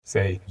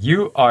Say,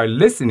 you are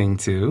listening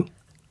to...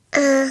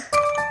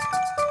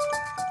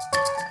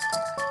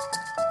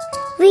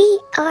 We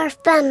Are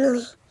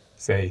Family.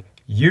 Say,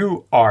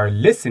 you are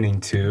listening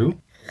to...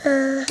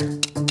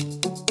 Can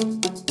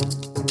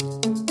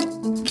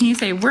you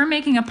say, we're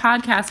making a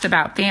podcast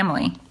about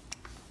family?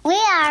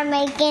 We are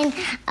making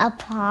a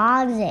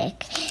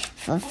project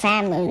for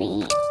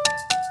family.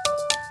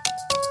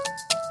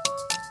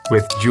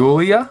 With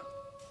Julia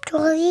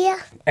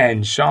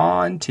And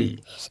Sean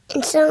T.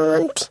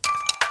 Sean T.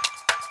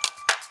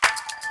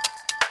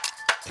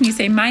 Can you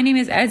say, my name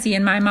is Ezzy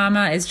and my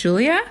mama is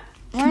Julia?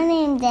 My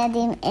name is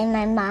Daddy and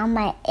my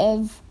mama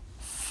is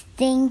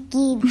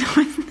Stinky. No,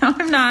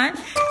 I'm not.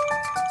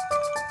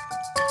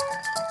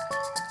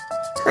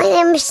 My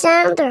name is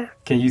Sander.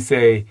 Can you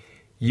say,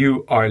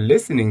 you are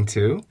listening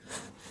to...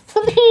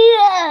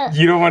 Yeah.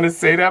 You don't want to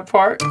say that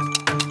part?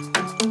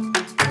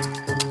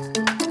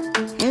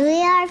 And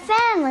we are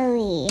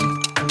family.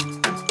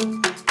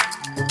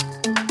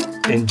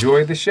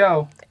 Enjoy the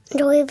show.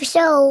 Enjoy the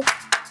show.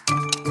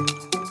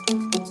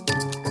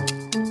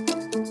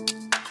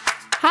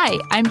 Hi,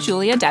 I'm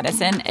Julia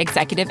Dedison,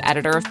 executive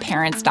editor of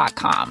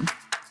Parents.com.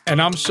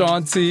 And I'm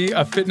Sean T.,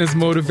 a fitness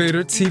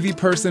motivator, TV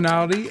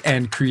personality,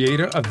 and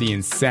creator of the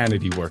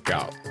Insanity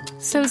Workout.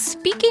 So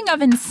speaking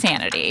of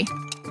insanity...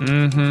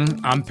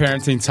 I'm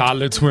parenting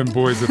toddler twin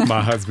boys with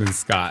my husband,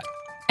 Scott.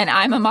 And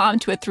I'm a mom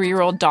to a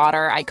 3-year-old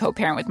daughter I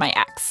co-parent with my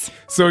ex.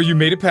 So you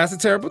made it past the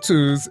terrible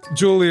twos.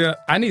 Julia,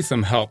 I need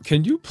some help.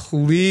 Can you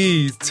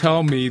please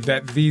tell me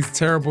that these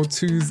terrible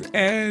twos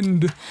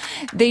end?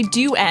 They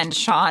do end,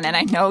 Sean, and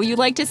I know you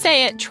like to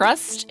say it.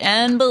 Trust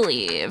and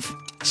believe.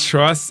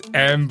 Trust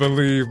and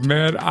believe,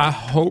 man. I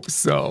hope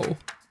so.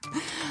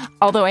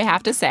 Although I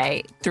have to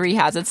say, 3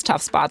 has its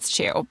tough spots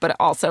too, but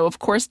also, of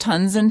course,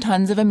 tons and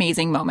tons of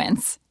amazing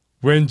moments.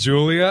 When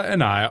Julia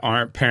and I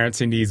aren't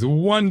parenting these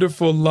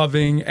wonderful,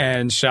 loving,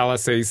 and shall I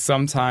say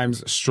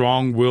sometimes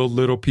strong-willed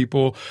little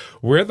people,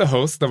 we're the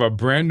host of a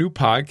brand new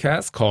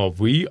podcast called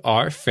We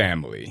Are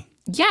Family.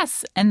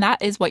 Yes, and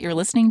that is what you're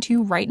listening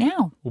to right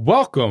now.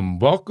 Welcome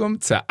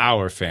to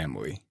our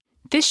family.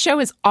 This show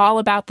is all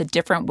about the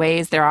different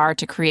ways there are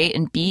to create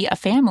and be a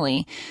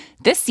family.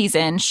 This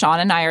season, Sean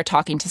and I are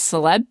talking to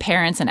celeb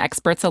parents and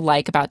experts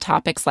alike about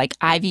topics like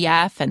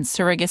IVF and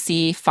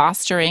surrogacy,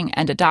 fostering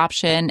and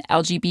adoption,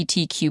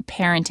 LGBTQ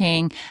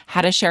parenting,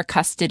 how to share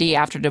custody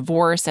after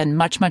divorce, and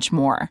much, much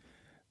more.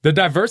 The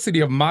diversity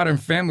of modern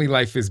family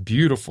life is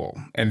beautiful,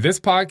 and this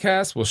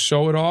podcast will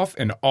show it off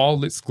in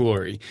all its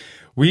glory.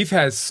 We've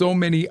had so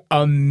many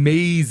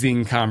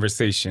amazing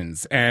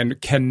conversations and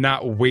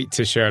cannot wait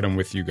to share them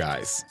with you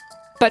guys.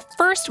 But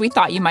first, we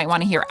thought you might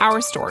want to hear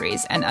our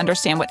stories and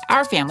understand what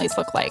our families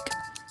look like.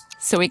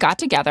 So we got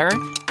together,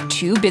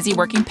 2 busy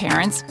working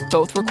parents,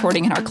 both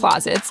recording in our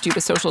closets due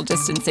to social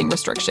distancing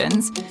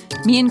restrictions,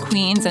 me in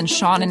Queens and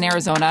Sean in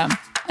Arizona,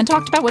 and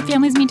talked about what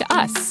families mean to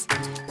us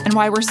and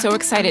why we're so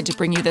excited to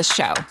bring you this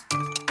show.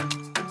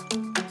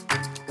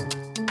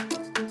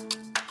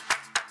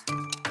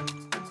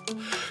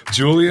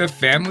 Julia,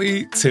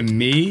 family to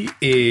me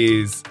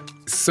is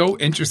so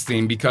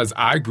interesting because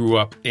I grew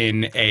up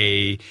in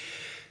a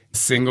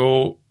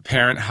single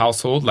parent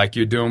household like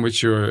you're doing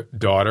with your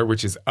daughter,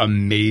 which is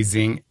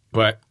amazing.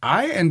 But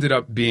I ended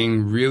up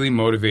being really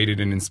motivated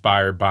and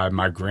inspired by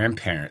my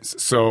grandparents.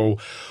 So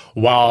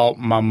while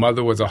my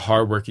mother was a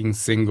hardworking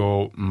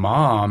single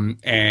mom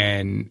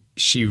and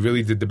she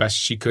really did the best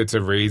she could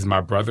to raise my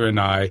brother and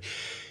I,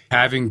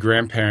 having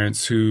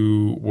grandparents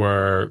who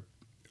were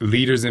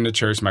leaders in the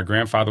church. My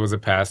grandfather was a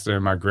pastor.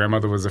 My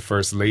grandmother was a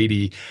first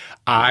lady.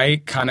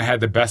 I kind of had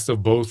the best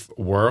of both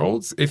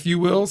worlds, if you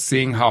will,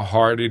 seeing how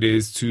hard it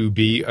is to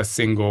be a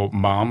single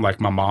mom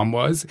like my mom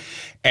was,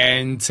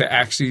 and to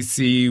actually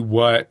see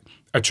what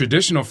a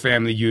traditional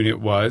family unit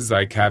was,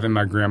 like having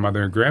my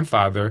grandmother and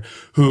grandfather,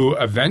 who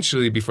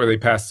eventually, before they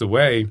passed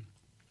away,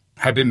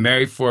 had been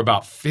married for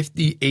about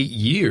 58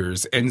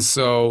 years. And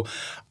so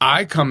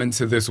I come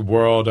into this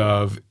world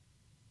of,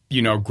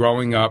 you know,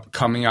 growing up,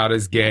 coming out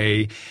as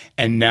gay,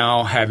 and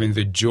now having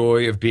the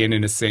joy of being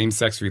in a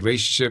same-sex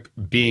relationship,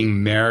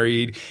 being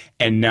married,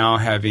 and now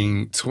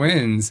having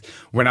twins.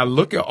 When I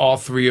look at all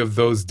 3 of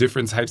those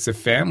different types of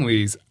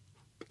families,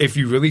 if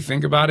you really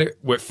think about it,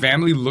 what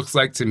family looks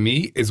like to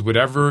me is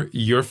whatever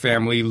your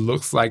family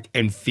looks like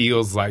and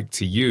feels like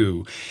to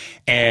you.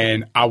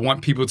 And I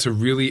want people to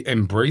really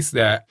embrace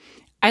that.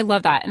 I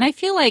love that. And I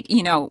feel like,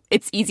 you know,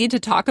 it's easy to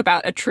talk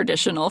about a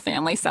traditional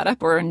family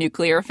setup or a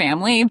nuclear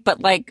family, but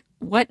like,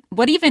 what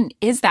even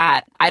is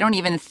that? I don't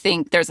even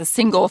think there's a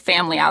single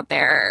family out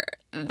there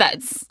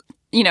that's,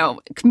 you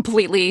know,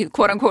 completely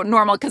quote unquote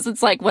normal, because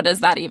it's like, what does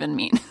that even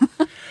mean?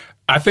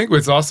 I think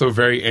what's also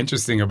very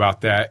interesting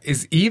about that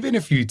is even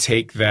if you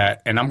take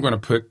that, and I'm going to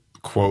put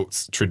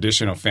quotes,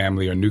 traditional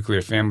family or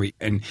nuclear family.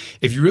 And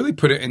if you really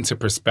put it into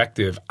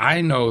perspective,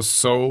 I know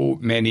so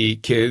many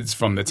kids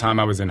from the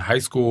time I was in high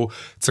school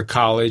to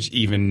college,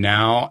 even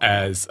now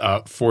as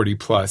a 40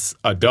 plus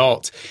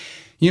adult,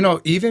 you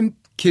know, even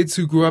kids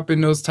who grew up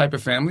in those type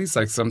of families,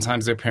 like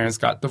sometimes their parents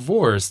got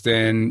divorced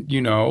and,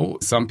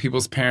 some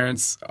people's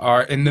parents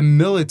are in the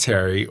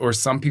military or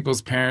some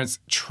people's parents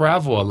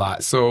travel a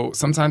lot. So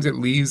sometimes it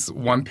leaves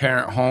one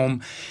parent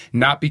home,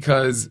 not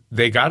because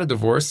they got a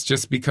divorce,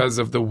 just because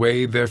of the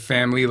way their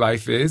family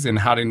life is and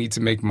how they need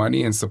to make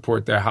money and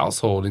support their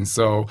household. And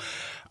so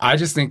I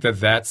just think that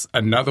that's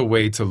another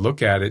way to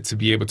look at it, to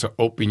be able to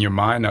open your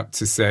mind up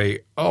to say,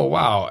 oh,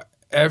 wow,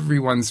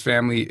 everyone's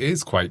family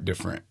is quite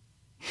different.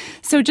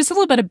 So just a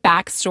little bit of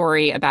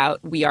backstory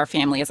about We Are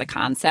Family as a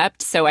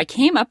concept. So I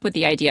came up with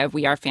the idea of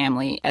We Are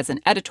Family as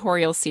an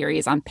editorial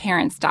series on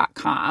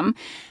parents.com.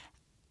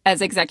 As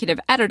executive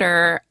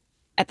editor,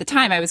 at the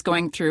time I was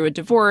going through a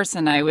divorce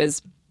and I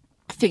was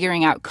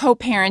figuring out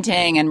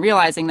co-parenting and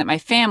realizing that my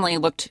family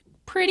looked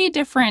pretty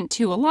different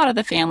to a lot of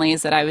the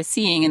families that I was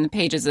seeing in the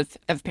pages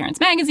of Parents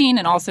Magazine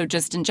and also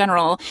just in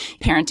general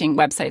parenting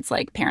websites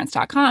like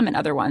parents.com and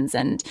other ones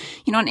and,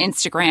 on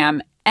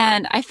Instagram.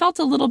 And I felt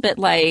a little bit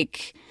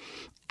like,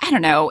 I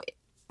don't know,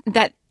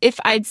 that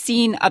if I'd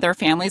seen other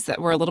families that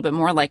were a little bit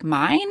more like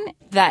mine,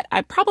 that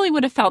I probably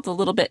would have felt a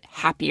little bit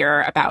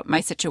happier about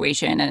my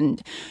situation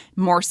and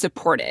more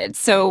supported.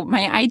 So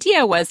my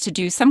idea was to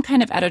do some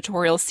kind of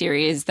editorial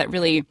series that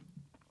really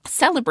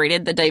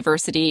celebrated the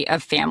diversity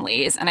of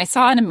families. And I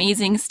saw an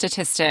amazing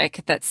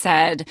statistic that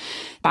said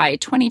by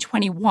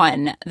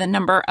 2021, the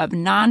number of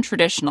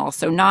non-traditional,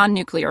 so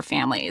non-nuclear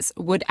families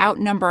would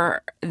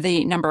outnumber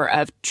the number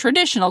of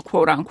traditional,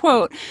 quote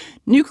unquote,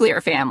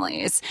 nuclear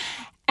families.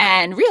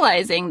 And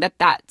realizing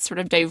that sort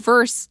of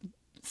diverse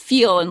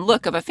feel and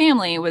look of a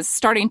family was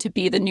starting to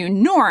be the new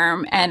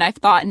norm. And I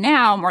thought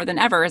now more than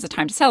ever is a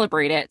time to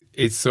celebrate it.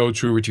 It's so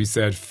true what you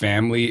said.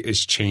 Family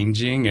is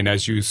changing. And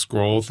as you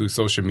scroll through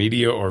social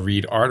media or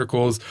read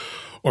articles,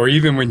 or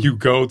even when you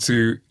go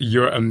to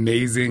your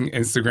amazing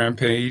Instagram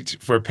page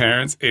for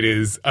parents, it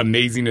is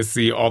amazing to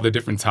see all the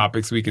different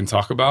topics we can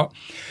talk about.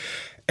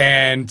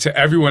 And to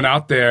everyone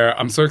out there,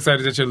 I'm so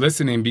excited that you're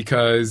listening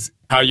because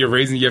how you're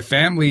raising your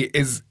family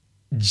is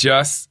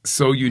just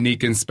so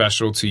unique and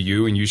special to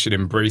you, and you should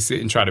embrace it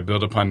and try to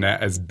build upon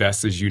that as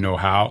best as you know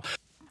how.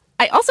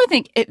 I also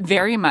think it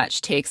very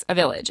much takes a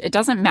village. It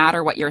doesn't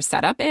matter what your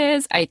setup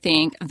is. I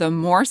think the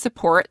more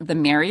support, the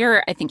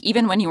merrier. I think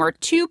even when you are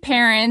two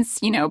parents,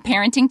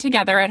 parenting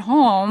together at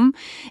home,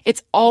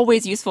 it's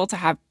always useful to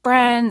have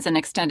friends and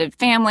extended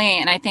family.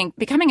 And I think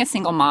becoming a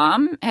single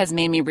mom has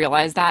made me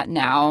realize that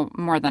now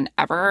more than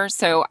ever.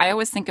 So I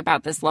always think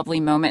about this lovely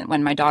moment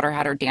when my daughter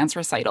had her dance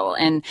recital.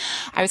 And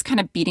I was kind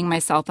of beating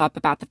myself up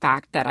about the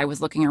fact that I was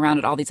looking around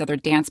at all these other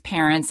dance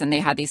parents and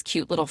they had these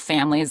cute little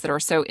families that are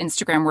so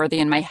Instagram worthy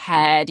in my head,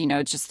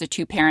 just the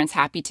two parents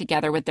happy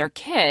together with their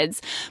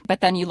kids.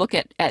 But then you look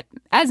at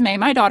Esme,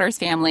 my daughter's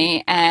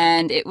family,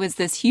 and it was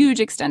this huge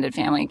extended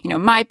family.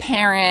 My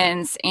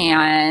parents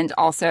and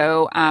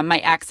also my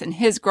ex and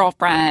his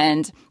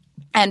girlfriend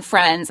and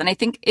friends. And I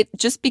think it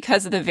just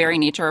because of the very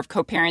nature of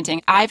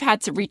co-parenting, I've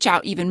had to reach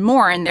out even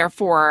more. And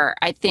therefore,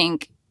 I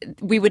think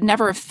we would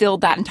never have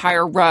filled that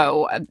entire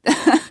row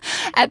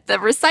at the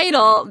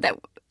recital that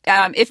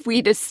if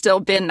we'd have still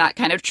been that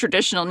kind of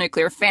traditional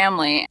nuclear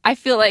family. I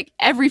feel like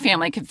every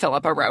family could fill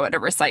up a row at a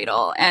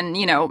recital. And,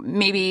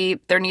 maybe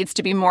there needs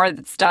to be more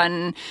that's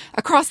done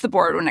across the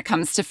board when it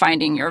comes to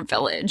finding your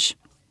village.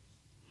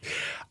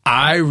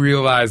 I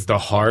realized the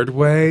hard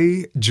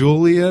way,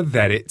 Julia,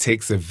 that it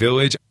takes a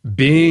village.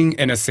 Being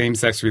in a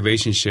same-sex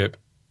relationship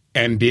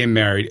and being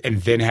married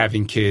and then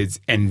having kids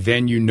and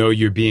then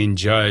you're being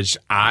judged.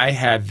 I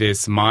had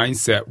this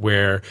mindset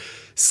where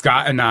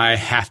Scott and I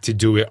have to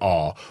do it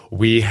all.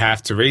 We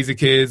have to raise the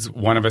kids.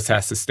 One of us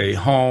has to stay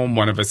home.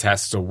 One of us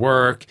has to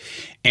work.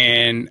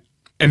 And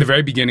in the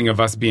very beginning of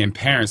us being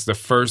parents, the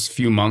first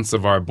few months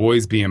of our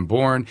boys being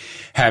born,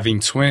 having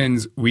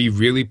twins, we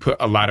really put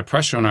a lot of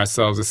pressure on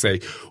ourselves to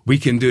say, we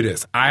can do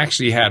this. I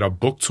actually had a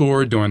book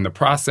tour during the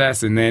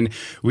process, and then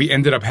we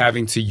ended up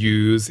having to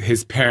use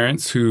his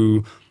parents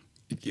who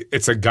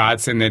it's a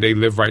godsend that they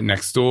live right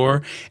next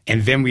door.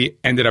 And then we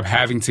ended up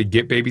having to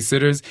get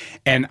babysitters.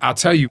 And I'll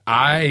tell you,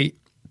 I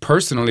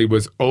personally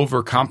was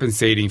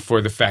overcompensating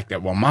for the fact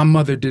that, well, my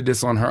mother did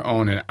this on her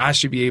own and I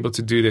should be able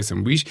to do this.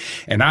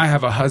 And I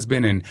have a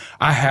husband and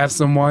I have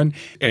someone.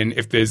 And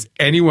if there's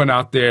anyone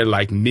out there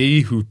like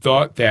me who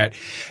thought that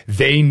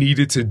they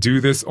needed to do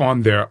this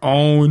on their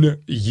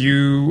own,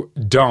 you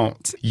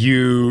don't.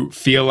 You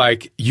feel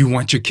like you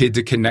want your kid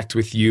to connect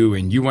with you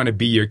and you want to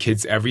be your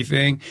kid's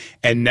everything.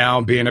 And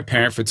now being a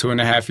parent for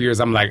 2.5 years,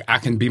 I'm like, I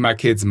can be my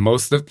kids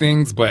most of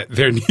things, but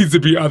there needs to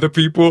be other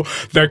people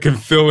that can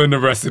fill in the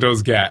rest of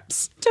those gaps.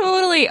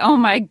 Totally. Oh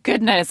my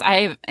goodness.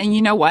 And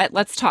you know what?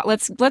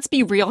 Let's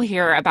be real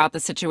here about the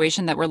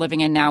situation that we're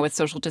living in now with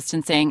social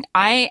distancing.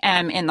 I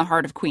am in the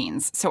heart of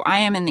Queens. So I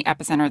am in the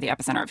epicenter of the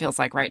epicenter, it feels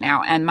like right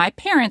now. And my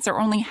parents are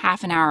only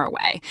half an hour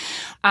away.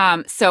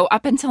 So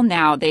up until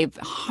now, they've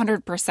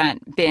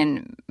 100%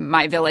 been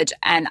my village.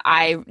 And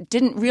I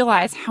didn't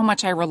realize how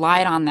much I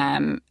relied on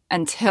them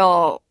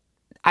until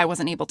I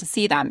wasn't able to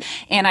see them.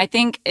 And I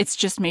think it's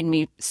just made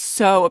me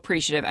so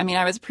appreciative. I mean,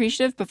 I was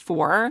appreciative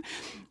before,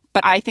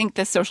 But I think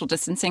this social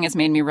distancing has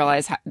made me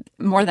realize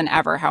more than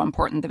ever how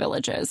important the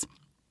village is.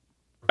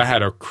 I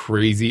had a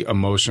crazy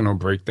emotional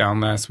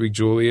breakdown last week,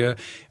 Julia.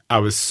 I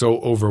was so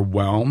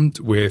overwhelmed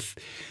with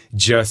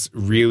just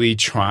really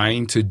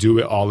trying to do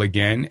it all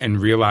again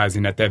and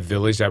realizing that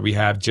village that we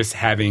have, just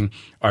having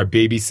our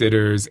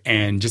babysitters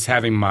and just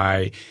having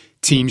my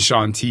Team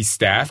Shaun T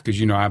staff,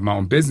 because, I have my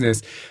own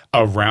business,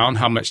 around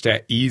how much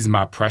that eased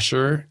my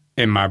pressure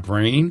in my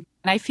brain.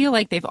 And I feel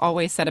like they've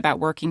always said about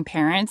working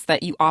parents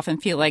that you often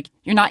feel like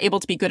you're not able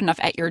to be good enough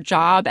at your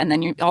job. And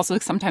then you also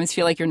sometimes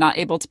feel like you're not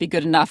able to be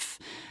good enough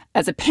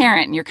as a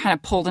parent, and you're kind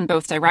of pulled in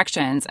both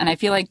directions. And I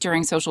feel like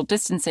during social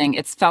distancing,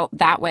 it's felt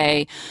that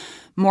way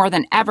more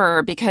than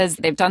ever because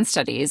they've done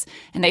studies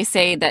and they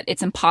say that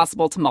it's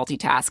impossible to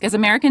multitask. As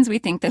Americans, we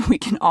think that we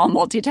can all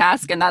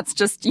multitask and that's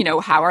just,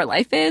 how our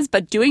life is.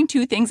 But doing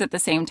two things at the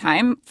same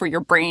time for your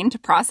brain to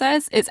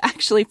process is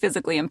actually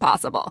physically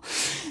impossible.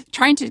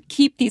 Trying to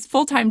keep these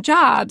full-time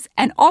jobs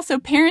and also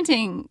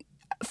parenting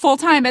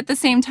full-time at the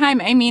same time.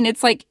 I mean,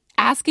 it's like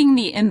asking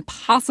the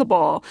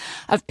impossible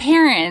of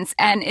parents,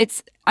 and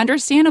it's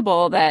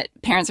understandable that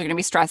parents are going to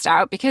be stressed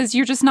out because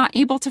you're just not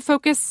able to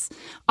focus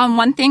on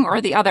one thing or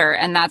the other.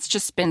 And that's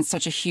just been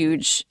such a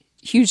huge,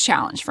 huge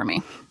challenge for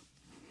me.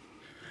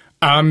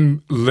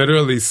 I'm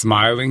literally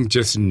smiling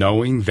just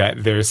knowing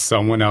that there's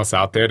someone else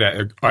out there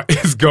that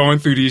is going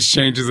through these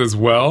changes as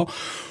well.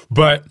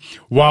 But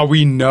while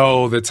we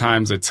know the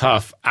times are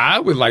tough, I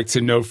would like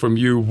to know from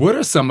you, what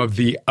are some of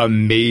the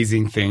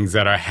amazing things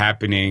that are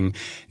happening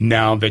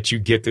now that you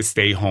get to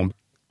stay home?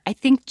 I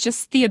think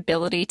just the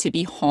ability to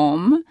be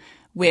home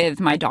with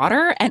my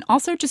daughter and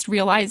also just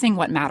realizing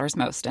what matters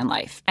most in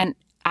life. And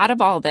out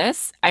of all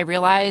this, I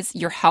realize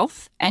your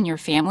health and your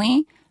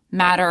family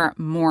matter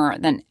more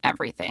than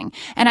everything.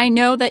 And I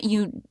know that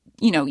you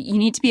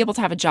need to be able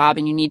to have a job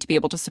and you need to be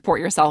able to support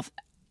yourself,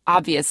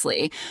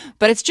 obviously,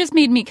 but it's just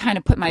made me kind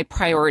of put my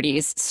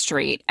priorities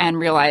straight and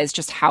realize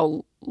just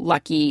how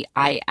lucky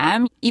I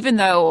am. Even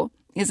though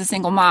as a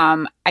single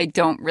mom, I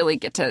don't really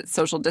get to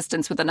social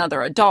distance with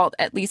another adult.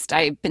 At least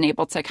I've been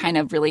able to kind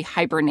of really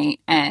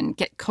hibernate and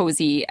get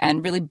cozy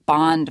and really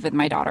bond with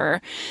my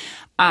daughter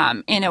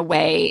in a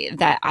way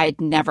that I'd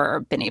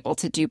never been able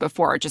to do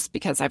before, just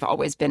because I've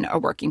always been a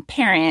working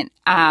parent.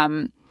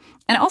 And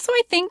also,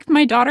 I think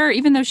my daughter,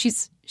 even though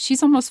she's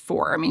almost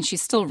 4, I mean,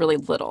 she's still really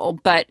little,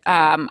 but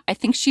I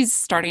think she's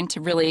starting to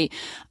really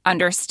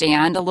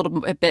understand a little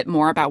bit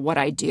more about what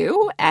I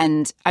do.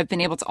 And I've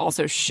been able to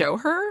also show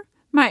her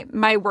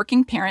my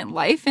working parent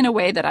life in a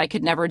way that I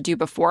could never do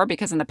before,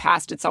 because in the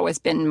past it's always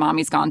been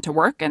mommy's gone to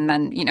work and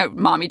then,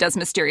 mommy does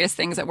mysterious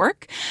things at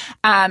work.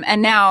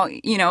 And now,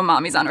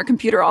 mommy's on her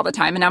computer all the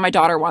time. And now my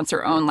daughter wants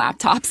her own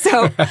laptop.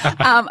 So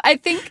I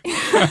think,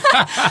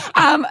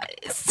 and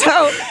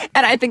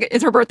I think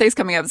it's her birthday's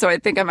coming up. So I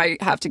think I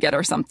might have to get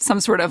her some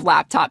sort of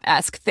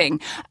laptop-esque thing.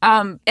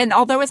 And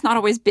although it's not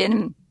always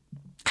been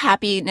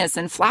happiness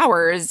and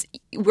flowers,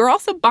 we're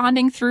also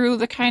bonding through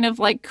the kind of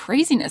like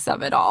craziness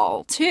of it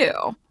all too.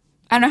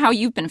 I don't know how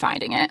you've been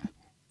finding it.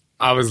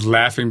 I was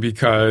laughing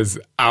because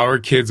our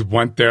kids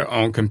want their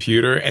own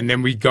computer, and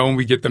then we go and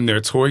we get them their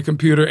toy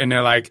computer, and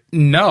they're like,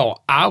 no,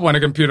 I want a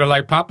computer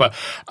like Papa.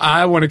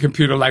 I want a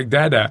computer like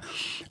Dada.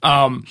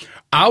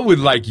 I would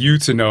like you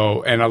to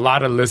know, and a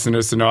lot of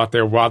listeners to know out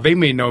there, while they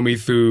may know me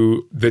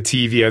through the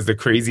TV as the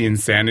crazy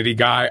insanity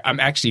guy, I'm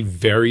actually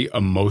very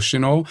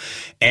emotional.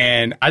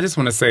 And I just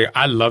want to say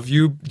I love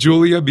you,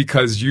 Julia,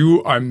 because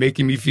you are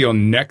making me feel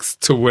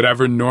next to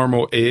whatever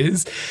normal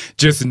is.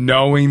 Just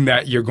knowing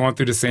that you're going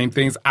through the same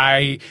things.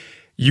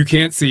 You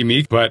can't see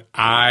me, but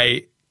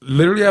I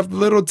literally have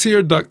little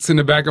tear ducts in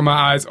the back of my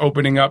eyes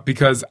opening up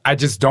because I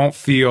just don't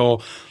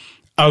feel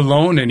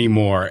alone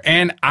anymore.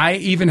 And I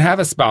even have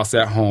a spouse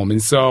at home.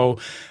 And so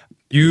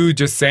you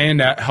just saying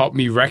that helped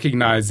me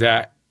recognize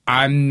that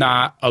I'm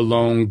not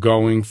alone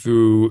going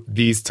through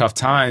these tough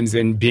times,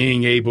 and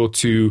being able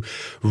to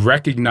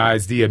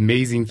recognize the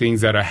amazing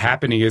things that are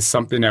happening is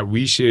something that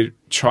we should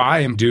try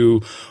and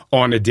do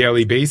on a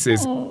daily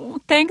basis. Oh,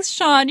 thanks,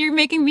 Shaun. You're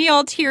making me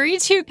all teary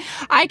too.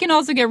 I can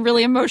also get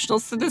really emotional,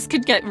 so this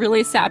could get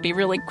really sappy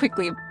really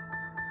quickly.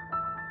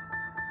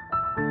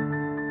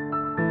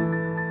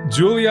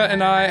 Julia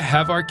and I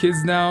have our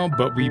kids now,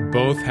 but we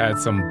both had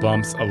some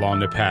bumps along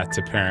the path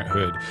to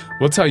parenthood.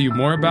 We'll tell you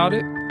more about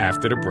it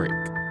after the break.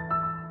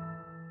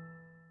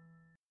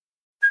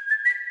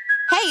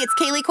 Hey, it's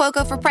Kaylee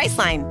Cuoco for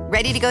Priceline.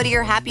 Ready to go to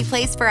your happy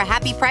place for a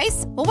happy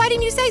price? Well, why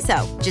didn't you say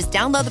so? Just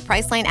download the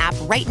Priceline app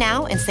right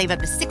now and save up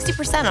to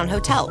 60% on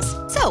hotels.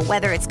 So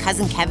whether it's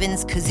Cousin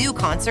Kevin's Kazoo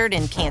Concert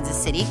in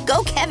Kansas City,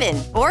 go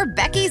Kevin, or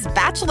Becky's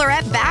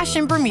Bachelorette Bash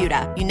in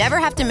Bermuda, you never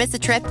have to miss a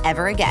trip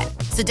ever again.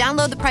 So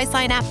download the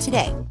Priceline app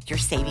today. Your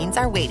savings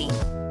are waiting.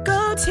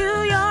 Go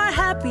to your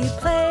happy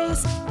place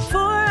for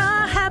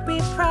a happy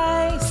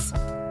price.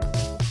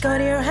 Go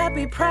to your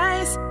happy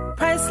price,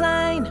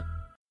 Priceline.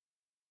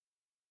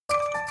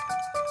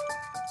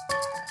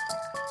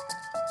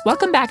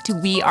 Welcome back to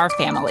We Are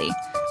Family,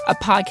 a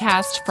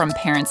podcast from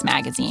Parents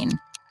Magazine.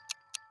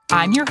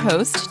 I'm your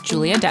host,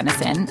 Julia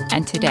Dennison,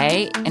 and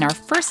today, in our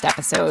first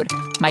episode,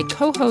 my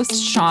co-host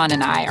Sean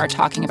and I are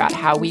talking about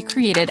how we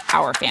created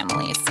our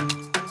families.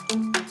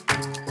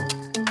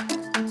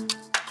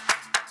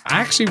 I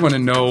actually want to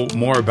know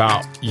more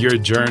about your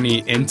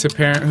journey into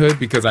parenthood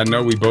because I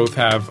know we both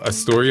have a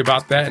story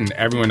about that and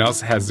everyone else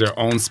has their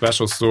own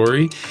special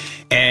story.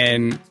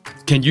 And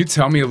can you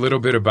tell me a little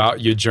bit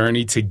about your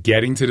journey to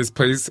getting to this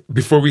place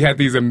before we had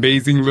these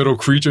amazing little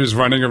creatures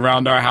running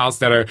around our house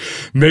that are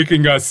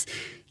making us,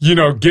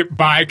 get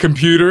by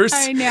computers?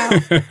 I know.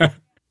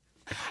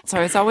 So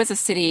I was always a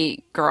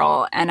city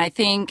girl, and I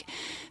think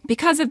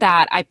because of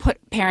that, I put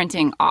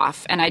parenting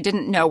off, and I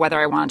didn't know whether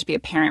I wanted to be a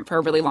parent for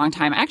a really long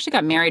time. I actually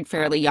got married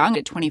fairly young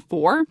at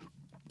 24,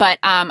 but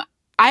I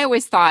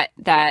always thought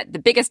that the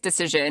biggest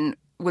decision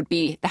would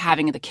be the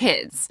having of the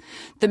kids.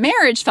 The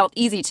marriage felt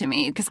easy to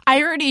me because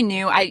I already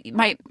knew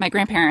my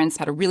grandparents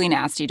had a really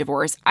nasty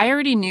divorce. I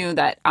already knew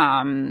that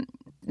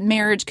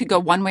marriage could go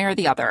one way or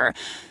the other.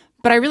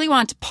 But I really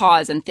wanted to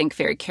pause and think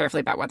very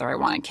carefully about whether I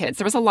wanted kids.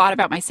 There was a lot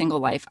about my single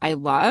life I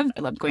loved.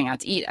 I loved going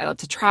out to eat. I loved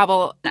to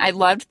travel. And I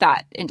loved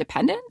that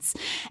independence.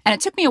 And it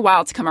took me a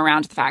while to come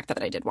around to the fact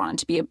that I did want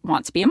to be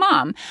a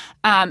mom.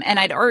 And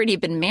I'd already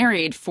been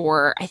married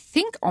for, I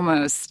think,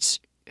 almost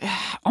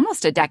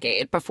a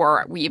decade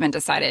before we even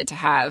decided to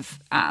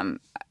have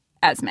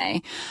Esme.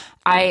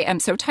 I am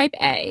so type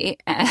A,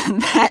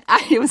 and that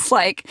I was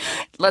like,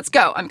 let's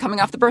go. I'm coming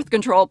off the birth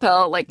control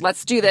pill. Like,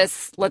 let's do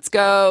this. Let's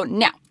go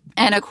now.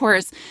 And of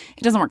course,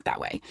 it doesn't work that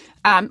way.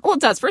 Well, it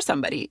does for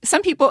somebody.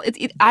 Some people,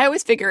 I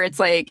always figure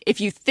it's like,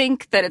 if you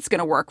think that it's going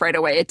to work right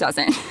away, it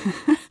doesn't.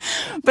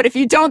 But if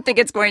you don't think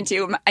it's going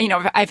to,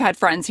 I've had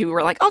friends who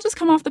were like, I'll just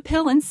come off the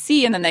pill and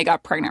see. And then they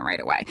got pregnant right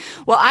away.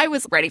 Well, I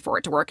was ready for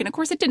it to work. And of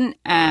course it didn't.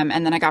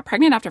 And then I got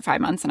pregnant after 5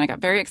 months and I got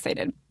very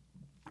excited.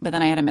 But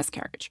then I had a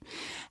miscarriage.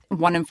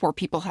 1 in 4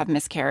 people have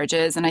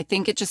miscarriages. And I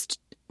think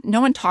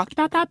no one talked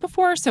about that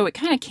before. So it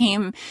kind of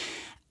came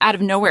out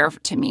of nowhere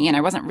to me, and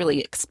I wasn't really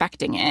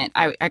expecting it.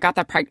 I got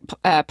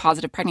that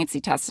positive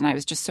pregnancy test, and I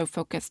was just so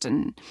focused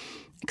and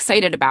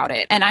excited about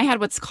it. And I had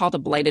what's called a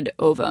blighted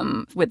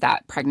ovum with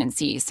that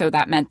pregnancy. So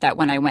that meant that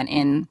when I went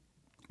in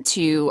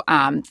to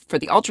for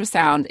the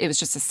ultrasound, it was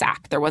just a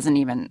sac. There wasn't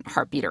even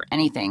heartbeat or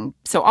anything.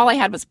 So all I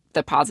had was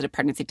the positive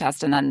pregnancy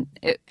test, and then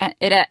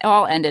it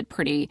all ended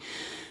pretty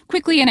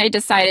quickly. And I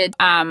decided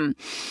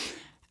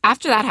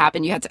after that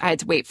happened, I had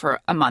to wait for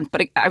a month.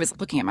 But I was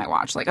looking at my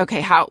watch, like,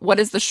 okay, what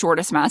is the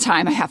shortest amount of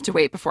time I have to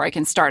wait before I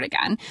can start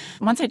again?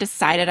 Once I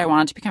decided I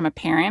wanted to become a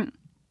parent,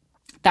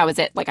 that was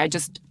it. Like, I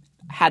just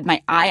had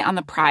my eye on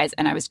the prize,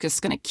 and I was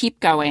just going to keep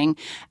going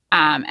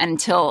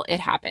until it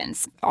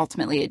happens.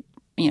 Ultimately,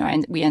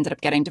 and we ended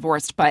up getting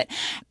divorced. But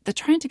the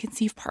trying to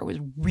conceive part was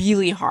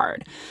really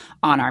hard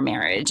on our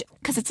marriage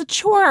because it's a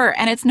chore,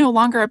 and it's no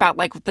longer about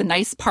like the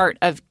nice part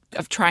of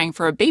trying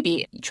for a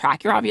baby. You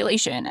track your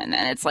ovulation, and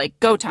then it's like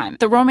go time.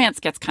 The romance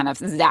gets kind of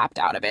zapped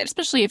out of it,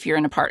 especially if you're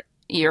in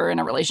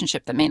a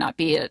relationship that may not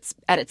be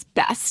at its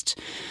best.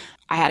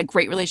 I had a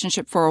great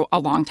relationship for a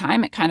long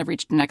time. It kind of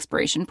reached an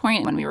expiration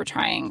point when we were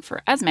trying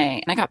for Esme,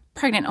 and I got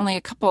pregnant only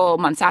a couple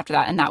months after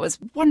that, and that was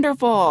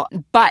wonderful.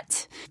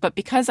 But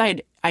because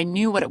I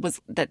knew what it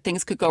was that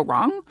things could go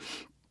wrong,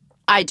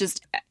 I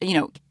just,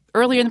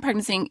 earlier in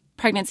the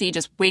pregnancy,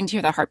 just waiting to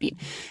hear that heartbeat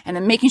and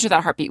then making sure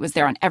that heartbeat was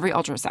there on every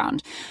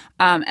ultrasound.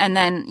 And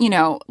then,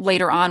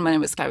 later on when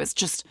I was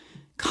just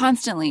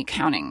constantly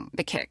counting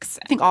the kicks.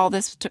 I think all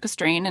this took a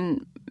strain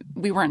and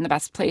we weren't in the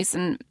best place.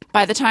 And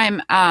by the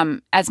time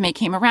Esme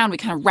came around, we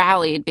kind of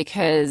rallied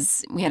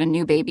because we had a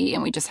new baby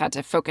and we just had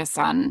to focus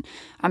on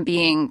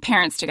being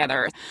parents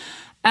together.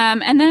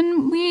 And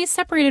then we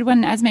separated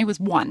when Esme was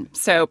 1.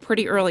 So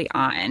pretty early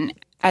on.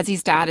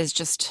 Ezzy's dad is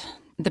just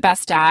the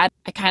best dad.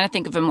 I kind of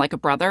think of him like a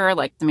brother.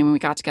 We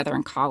got together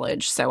in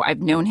college, so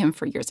I've known him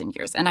for years and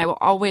years, and I will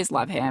always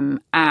love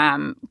him.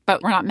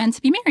 But we're not meant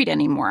to be married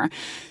anymore.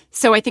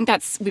 So I think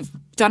we've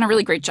done a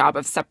really great job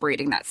of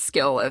separating that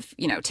skill of,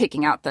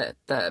 taking out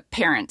the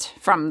parent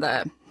from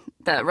the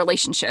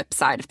relationship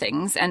side of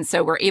things. And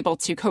so we're able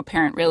to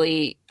co-parent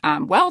really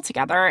well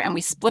together, and we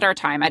split our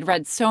time. I'd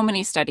read so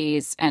many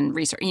studies and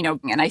research,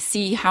 and I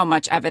see how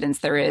much evidence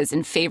there is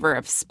in favor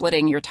of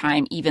splitting your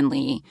time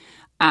evenly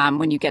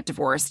when you get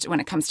divorced, when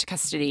it comes to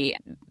custody.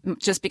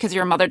 Just because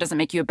you're a mother doesn't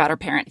make you a better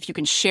parent. If you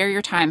can share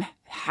your time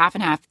half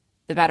and half,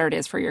 the better it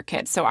is for your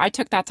kids. So I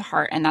took that to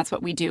heart, and that's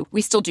what we do.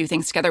 We still do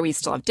things together. We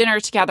still have dinner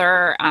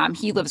together.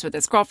 He lives with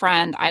his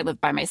girlfriend. I live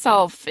by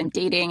myself, and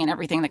dating and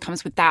everything that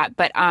comes with that.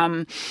 But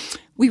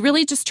we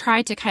really just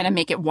try to kind of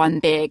make it one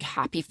big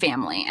happy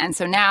family. And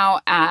so now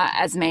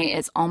Esme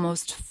is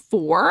almost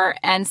 4,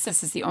 and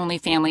this is the only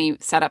family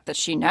setup that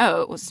she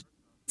knows.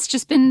 It's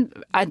just been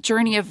a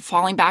journey of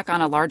falling back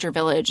on a larger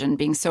village and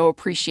being so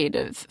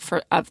appreciative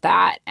of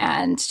that,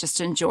 and just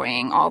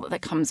enjoying all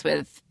that comes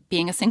with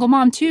being a single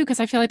mom too, because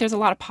I feel like there's a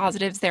lot of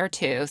positives there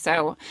too.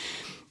 So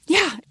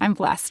yeah, I'm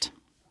blessed.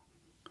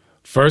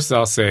 First,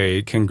 I'll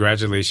say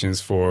congratulations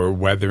for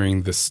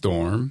weathering the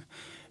storm.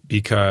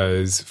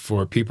 because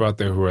for people out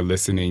there who are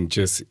listening,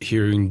 just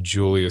hearing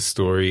Julia's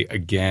story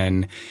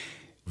again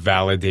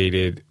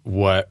validated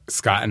what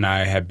Scott and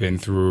I have been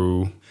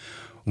through.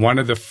 One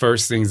of the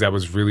first things that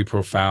was really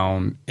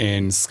profound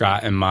in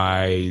Scott and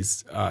my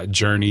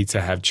journey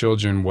to have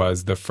children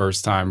was the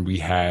first time we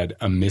had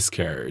a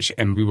miscarriage.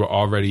 And we were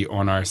already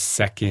on our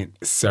second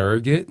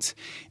surrogate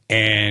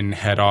and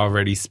had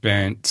already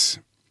spent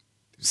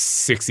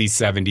 $60,000,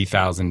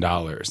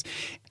 $70,000.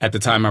 At the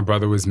time, my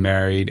brother was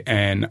married,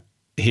 and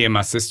he and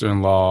my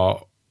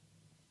sister-in-law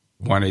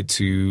wanted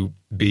to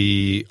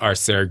be our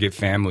surrogate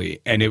family.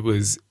 And it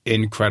was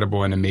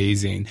incredible and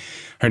amazing.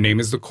 Her name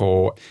is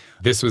Nicole.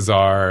 This was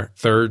our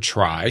third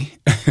try.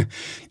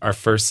 Our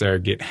first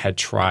surrogate had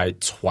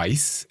tried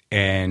twice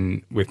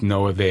and with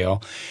no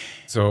avail.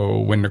 So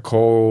when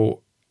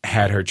Nicole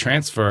had her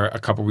transfer a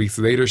couple weeks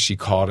later, she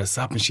called us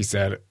up and she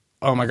said,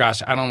 oh my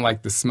gosh, I don't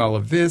like the smell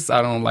of this.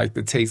 I don't like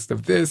the taste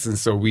of this. And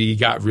so we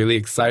got really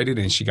excited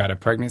and she got a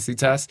pregnancy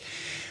test.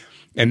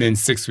 And then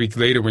 6 weeks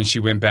later, when she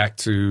went back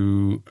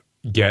to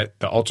get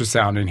the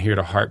ultrasound and hear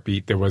the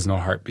heartbeat, there was no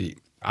heartbeat.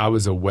 I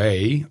was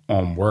away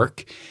on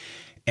work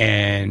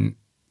and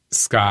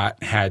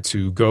Scott had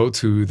to go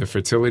to the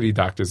fertility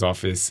doctor's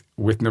office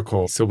with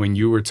Nicole. So when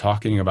you were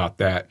talking about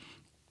that,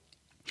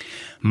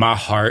 my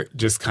heart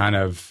just kind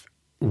of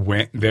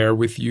went there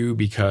with you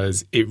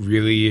because it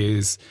really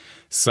is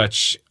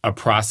such a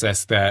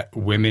process that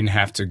women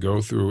have to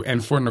go through.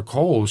 And for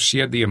Nicole, she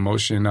had the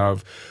emotion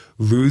of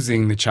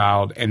losing the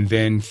child and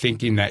then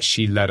thinking that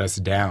she let us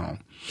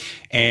down.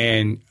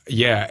 And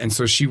and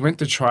so she went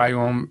to try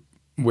on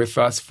with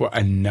us for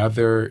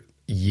another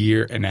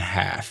year and a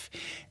half.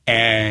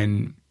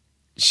 And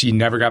she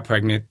never got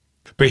pregnant.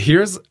 But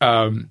here's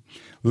a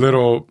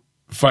little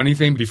funny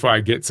thing before I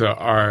get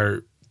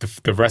to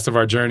the rest of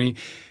our journey.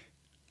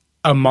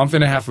 A month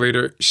and a half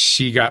later,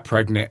 she got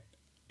pregnant.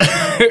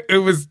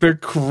 It was the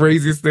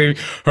craziest thing.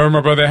 Her and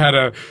my brother had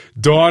a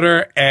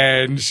daughter,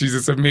 and she's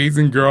this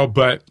amazing girl.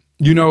 But,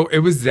 you know, it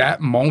was that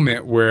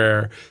moment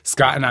where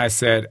Scott and I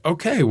said,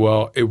 okay,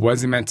 well, it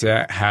wasn't meant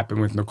to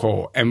happen with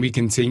Nicole. And we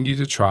continued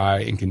to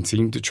try and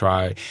continued to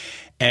try.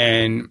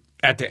 And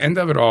at the end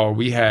of it all,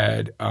 we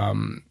had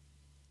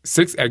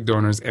 6 egg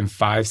donors and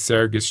 5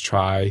 surrogates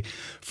try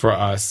for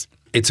us.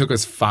 It took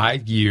us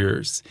 5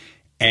 years.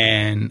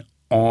 And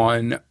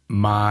on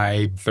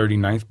my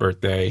 39th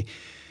birthday,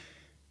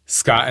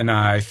 Scott and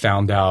I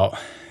found out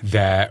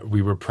that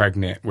we were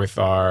pregnant with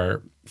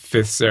our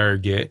 5th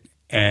surrogate,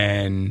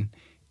 and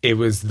it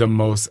was the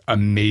most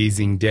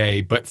amazing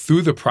day. But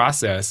through the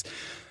process,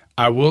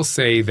 I will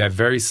say that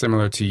very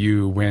similar to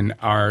you, when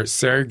our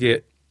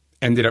surrogate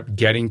ended up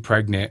getting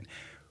pregnant,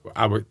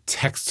 I would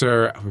text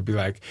her. I would be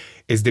like,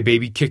 is the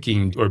baby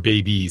kicking, or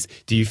babies?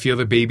 Do you feel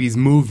the baby's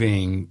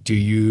moving?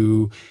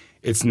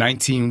 It's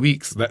 19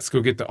 weeks. Let's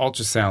go get the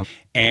ultrasound.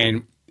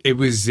 And it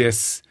was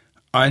this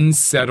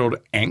unsettled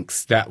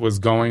angst that was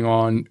going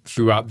on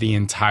throughout the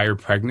entire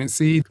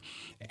pregnancy.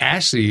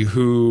 Ashley,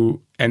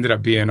 who ended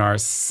up being our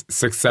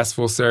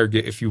successful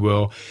surrogate, if you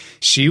will,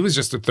 she was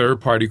just a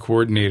third-party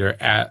coordinator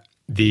at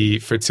the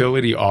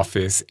fertility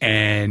office.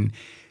 And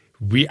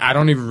I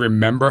don't even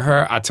remember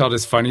her. I tell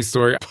this funny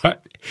story,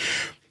 but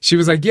she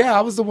was like, yeah,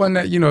 I was the one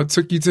that,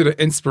 took you to the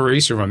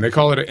inspiration room. They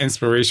call it an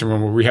inspiration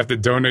room where we have to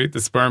donate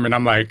the sperm. And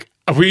I'm like,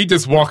 we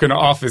just walk in the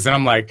office and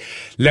I'm like,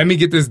 let me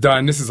get this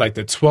done. This is like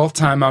the 12th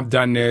time I've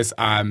done this.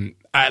 Where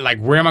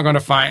am I going to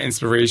find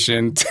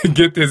inspiration to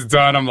get this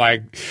done? I'm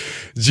like,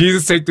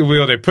 Jesus, take the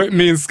wheel. They put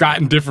me and Scott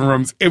in different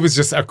rooms. It was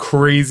just a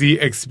crazy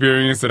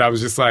experience that I was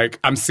just like,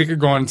 I'm sick of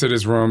going to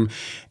this room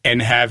and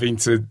having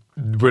to,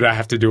 what I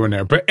have to do in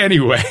there. But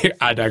anyway,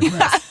 I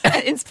digress.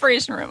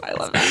 Inspiration room. I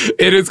love that.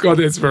 It is called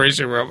the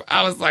inspiration room.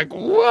 I was like,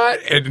 what?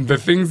 And the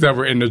things that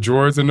were in the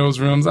drawers in those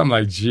rooms, I'm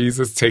like,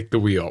 Jesus, take the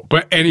wheel.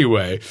 But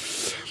anyway,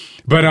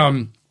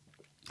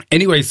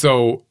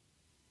 so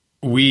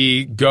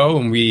we go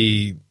and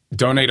we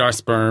donate our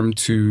sperm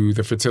to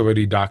the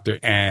fertility doctor.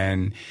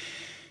 And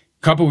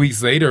a couple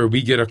weeks later,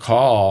 we get a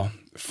call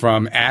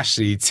from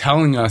Ashley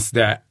telling us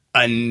that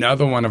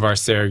another one of our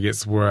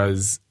surrogates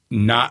was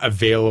not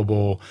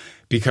available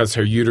because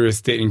her uterus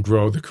didn't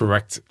grow the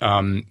correct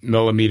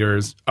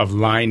millimeters of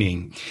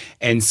lining.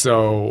 And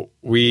so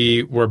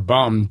we were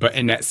bummed. But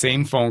in that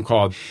same phone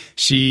call,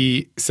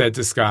 she said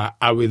to Scott,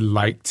 I would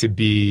like to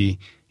be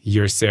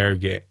your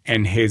surrogate.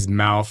 And his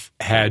mouth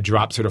had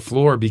dropped to the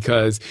floor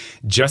because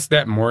just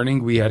that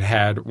morning we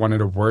had one of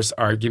the worst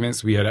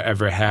arguments we had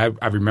ever had.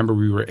 I remember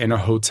we were in a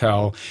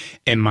hotel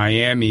in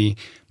Miami,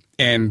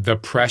 and the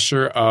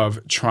pressure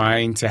of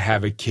trying to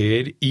have a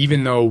kid,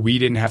 even though we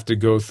didn't have to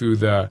go through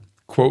the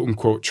quote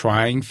unquote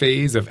trying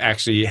phase of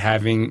actually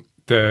having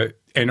the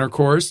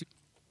intercourse,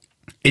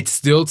 it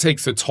still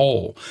takes a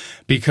toll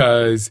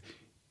because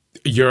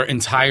your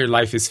entire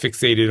life is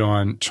fixated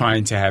on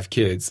trying to have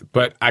kids.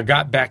 But I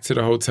got back to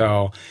the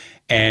hotel,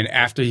 and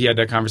after he had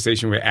that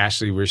conversation with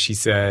Ashley where she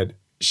said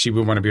she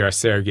would want to be our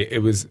surrogate, it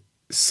was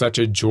such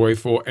a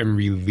joyful and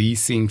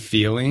releasing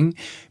feeling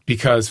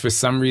because for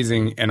some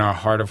reason in our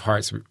heart of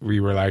hearts, we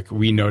were like,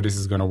 we know this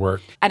is going to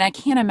work. And I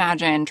can't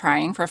imagine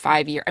trying for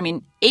 5 years. I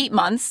mean, 8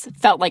 months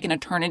felt like an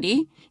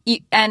eternity.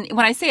 And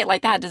when I say it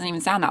like that, it doesn't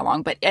even sound that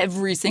long, but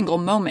every single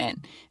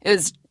moment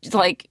is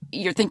like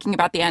you're thinking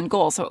about the end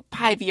goal. So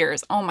 5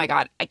 years, oh my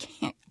God, I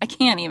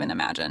can't even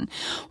imagine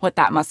what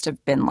that must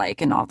have been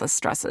like and all the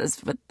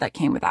stresses that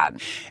came with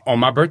that. On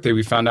my birthday,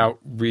 we found out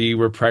we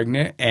were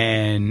pregnant.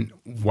 And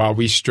while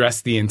we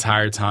stressed the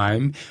entire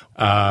time,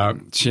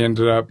 she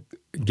ended up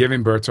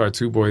giving birth to our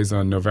 2 boys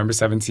on November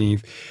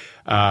 17th.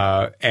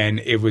 And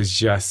it was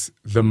just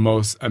the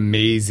most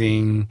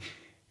amazing,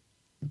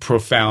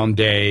 profound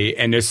day.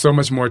 And there's so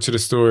much more to the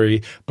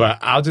story, but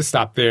I'll just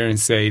stop there and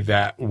say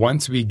that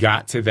once we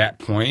got to that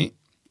point,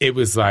 it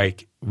was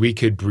like we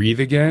could breathe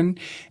again.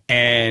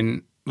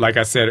 And like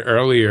I said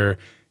earlier,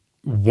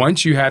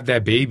 once you have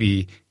that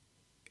baby,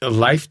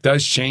 life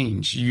does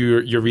change.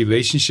 Your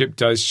relationship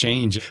does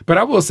change. But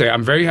I will say,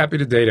 I'm very happy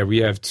today that we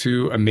have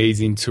 2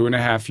 amazing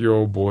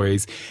 2.5-year-old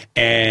boys,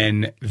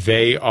 and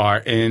they are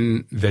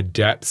in the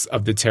depths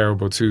of the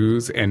terrible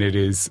twos, and it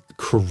is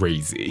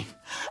crazy.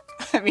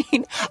 I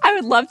mean, I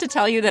would love to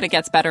tell you that it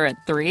gets better at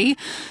 3,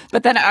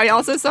 but then I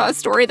also saw a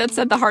story that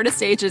said the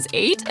hardest age is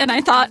 8, and I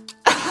thought,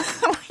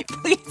 wait,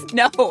 please,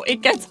 no,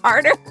 it gets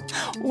harder.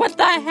 What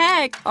the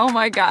heck? Oh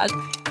my God.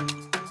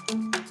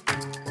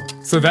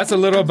 So that's a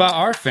little about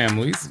our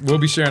families. We'll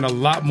be sharing a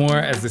lot more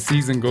as the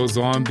season goes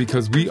on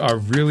because we are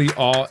really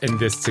all in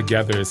this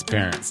together as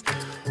parents.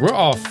 We're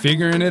all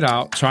figuring it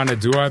out, trying to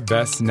do our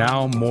best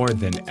now more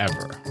than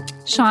ever.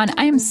 Sean,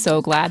 I am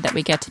so glad that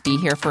we get to be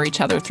here for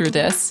each other through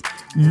this.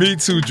 Me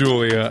too,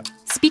 Julia.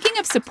 Speaking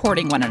of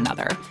supporting one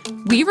another,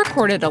 we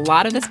recorded a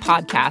lot of this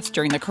podcast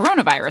during the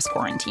coronavirus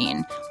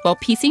quarantine while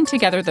piecing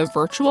together the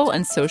virtual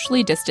and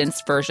socially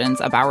distanced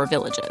versions of our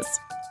villages.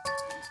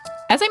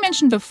 As I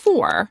mentioned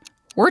before,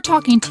 we're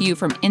talking to you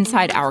from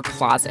inside our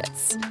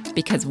closets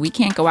because we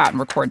can't go out and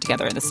record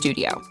together in the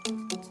studio.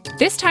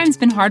 This time's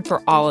been hard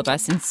for all of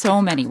us in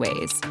so many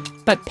ways,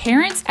 but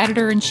Parents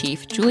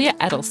Editor-in-Chief Julia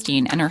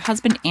Edelstein and her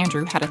husband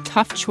Andrew had a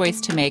tough choice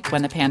to make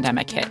when the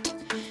pandemic hit.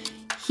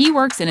 He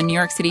works in a New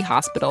York City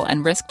hospital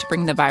and risked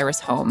bringing the virus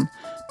home,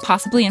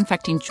 possibly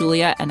infecting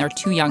Julia and their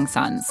 2 young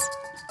sons.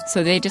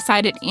 So they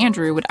decided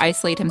Andrew would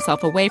isolate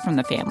himself away from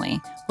the family,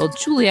 while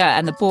Julia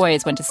and the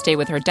boys went to stay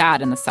with her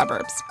dad in the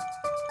suburbs.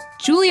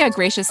 Julia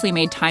graciously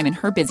made time in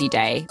her busy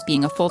day,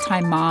 being a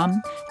full-time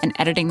mom and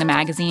editing the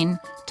magazine,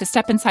 to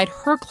step inside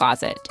her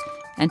closet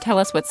and tell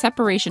us what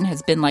separation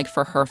has been like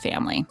for her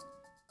family.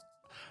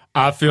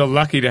 I feel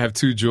lucky to have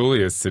 2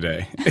 Julias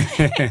today.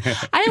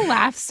 I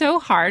laugh so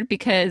hard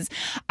because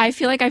I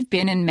feel like I've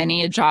been in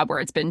many a job where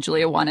it's been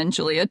Julia 1 and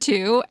Julia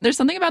 2. There's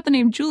something about the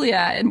name Julia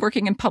and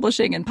working in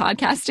publishing and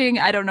podcasting.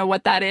 I don't know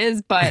what that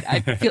is, but I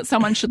feel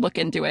someone should look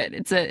into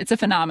it. It's a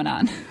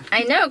phenomenon.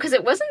 I know, because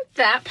it wasn't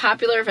that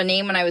popular of a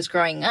name when I was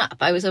growing up.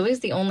 I was always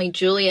the only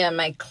Julia in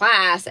my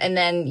class. And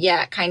then,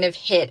 it kind of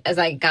hit as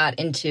I got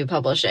into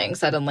publishing.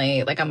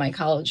 Suddenly, like on my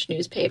college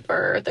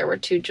newspaper, there were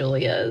 2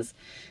 Julias.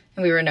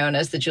 And we were known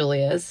as the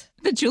Julias.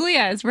 The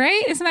Julias,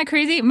 right? Isn't that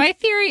crazy? My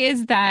theory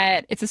is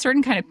that it's a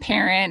certain kind of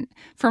parent.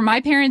 For my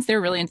parents,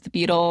 they're really into the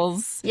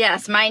Beatles.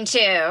 Yes, mine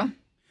too.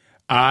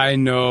 I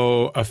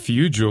know a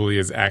few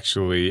Julias,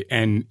 actually,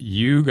 and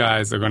you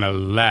guys are going to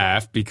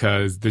laugh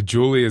because the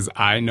Julias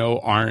I know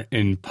aren't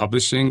in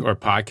publishing or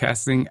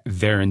podcasting.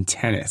 They're in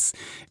tennis.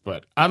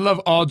 But I love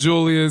all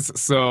Julias,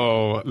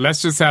 so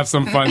let's just have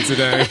some fun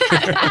today.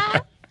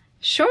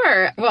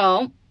 Sure.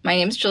 Well, my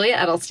name's Julia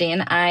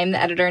Edelstein. I'm the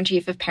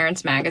editor-in-chief of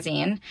Parents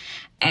Magazine,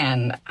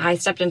 and I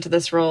stepped into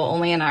this role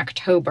only in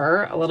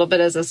October, a little bit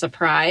as a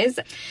surprise.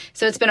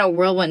 So it's been a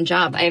whirlwind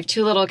job. I have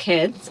 2 little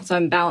kids, so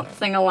I'm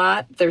balancing a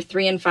lot. They're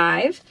 3 and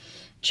 5.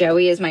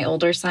 Joey is my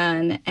older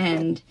son,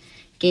 and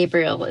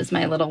Gabriel is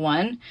my little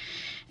one.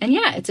 And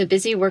it's a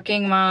busy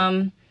working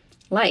mom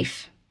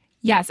life.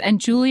 Yes, and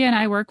Julia and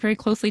I work very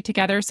closely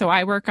together. So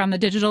I work on the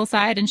digital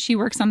side, and she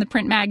works on the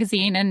print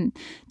magazine, and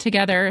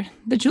together,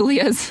 the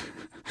Julias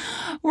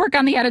work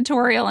on the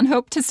editorial and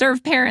hope to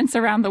serve parents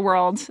around the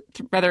world,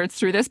 whether it's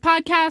through this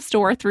podcast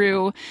or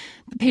through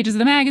the pages of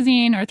the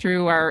magazine or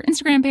through our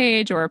Instagram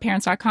page or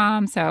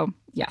parents.com. So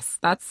yes,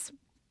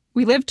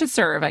 we live to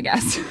serve, I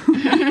guess.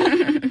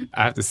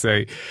 I have to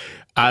say,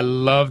 I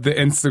love the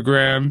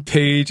Instagram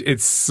page.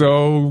 It's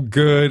so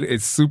good.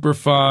 It's super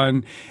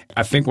fun.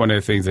 I think one of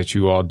the things that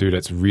you all do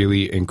that's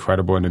really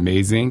incredible and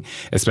amazing,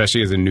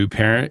 especially as a new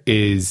parent,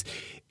 is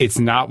it's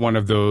not one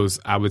of those,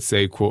 I would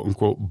say, quote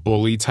unquote,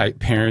 bully type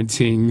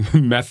parenting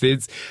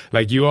methods.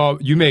 Like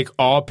you make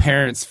all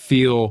parents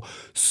feel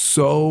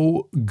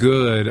so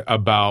good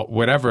about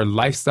whatever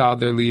lifestyle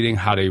they're leading,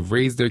 how they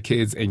raise their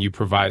kids, and you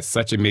provide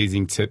such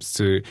amazing tips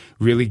to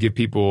really give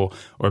people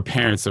or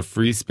parents a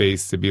free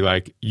space to be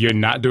like, you're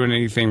not doing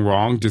anything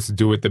wrong, just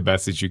do it the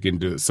best that you can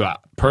do. So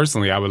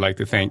personally, I would like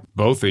to thank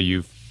both of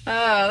you.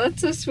 Oh,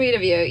 that's so sweet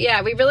of you.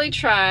 Yeah, we really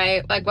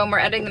try, like when we're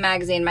editing the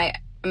magazine, my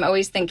I'm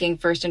always thinking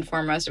first and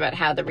foremost about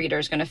how the reader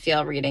is going to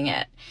feel reading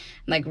it.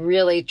 Like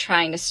really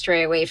trying to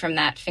stray away from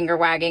that finger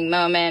wagging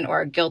moment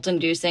or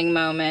guilt-inducing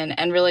moment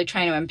and really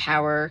trying to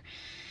empower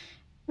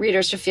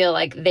readers to feel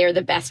like they're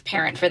the best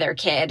parent for their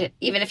kid.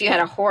 Even if you had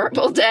a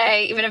horrible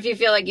day, even if you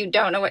feel like you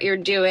don't know what you're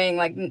doing,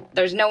 like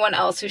there's no one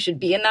else who should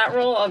be in that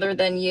role other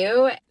than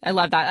you. I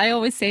love that. I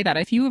always say that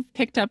if you have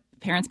picked up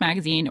Parents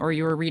Magazine or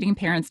you are reading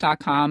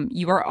parents.com,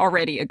 you are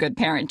already a good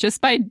parent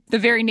just by the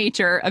very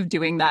nature of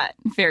doing that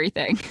very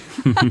thing.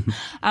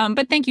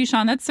 But thank you,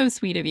 Sean. That's so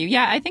sweet of you.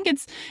 Yeah, I think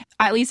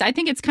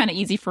it's kind of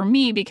easy for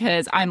me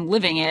because I'm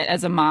living it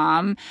as a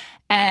mom.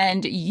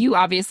 And you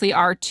obviously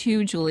are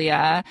too,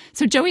 Julia.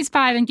 So Joey's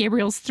 5 and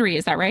Gabriel's 3.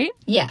 Is that right?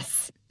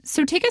 Yes.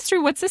 So take us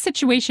through what's the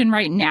situation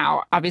right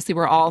now. Obviously,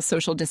 we're all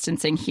social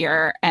distancing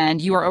here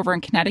and you are over in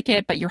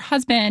Connecticut, but your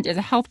husband is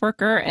a health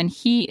worker and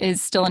he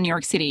is still in New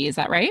York City. Is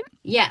that right?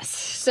 Yes.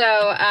 So,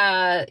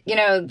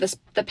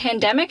 the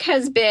pandemic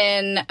has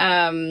been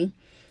a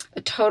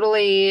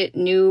totally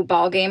new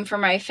ballgame for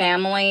my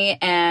family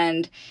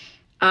and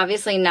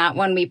obviously not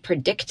one we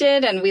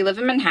predicted. And we live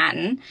in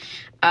Manhattan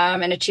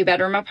in a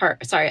two-bedroom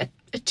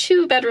a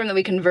two-bedroom that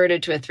we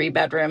converted to a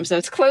three-bedroom. So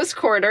it's close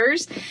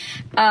quarters.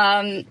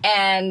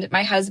 And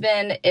my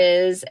husband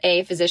is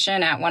a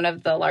physician at one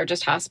of the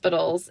largest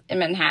hospitals in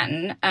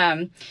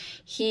Manhattan.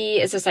 He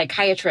is a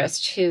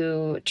psychiatrist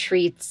who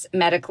treats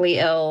medically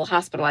ill,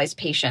 hospitalized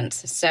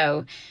patients.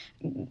 So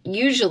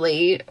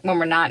usually when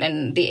we're not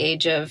in the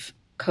age of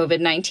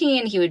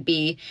COVID-19, he would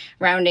be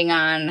rounding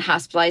on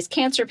hospitalized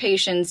cancer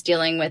patients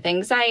dealing with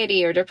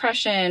anxiety or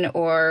depression,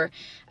 or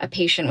a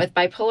patient with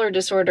bipolar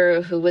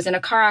disorder who was in a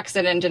car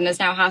accident and is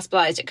now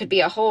hospitalized. It could be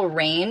a whole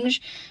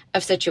range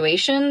of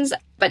situations.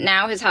 But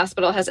now his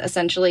hospital has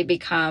essentially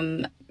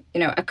become,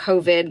 a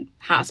COVID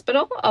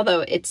hospital, although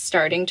it's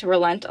starting to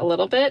relent a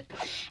little bit.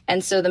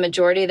 And so the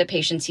majority of the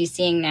patients he's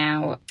seeing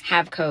now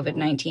have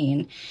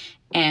COVID-19.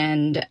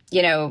 And,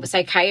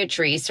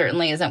 psychiatry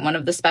certainly isn't one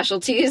of the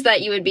specialties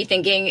that you would be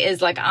thinking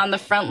is like on the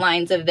front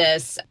lines of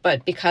this.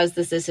 But because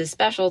this is his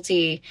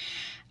specialty,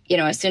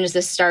 as soon as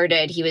this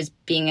started, he was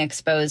being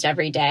exposed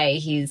every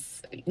day.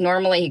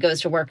 Normally he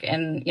goes to work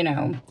in,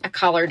 a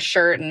collared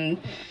shirt and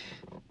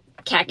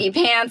khaki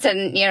pants.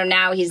 And,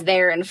 now he's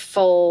there in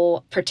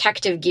full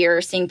protective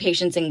gear, seeing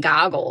patients in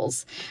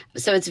goggles.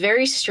 So it's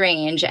very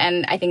strange.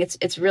 And I think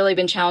it's really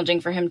been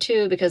challenging for him,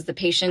 too, because the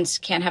patients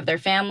can't have their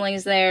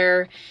families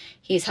there.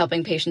 He's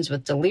helping patients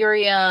with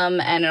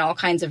delirium and in all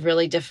kinds of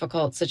really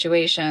difficult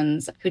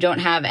situations who don't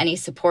have any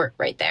support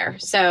right there.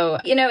 So,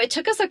 it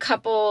took us a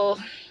couple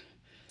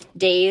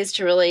days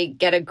to really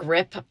get a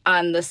grip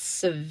on the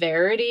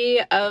severity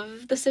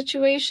of the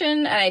situation.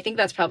 And I think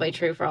that's probably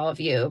true for all of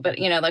you. But,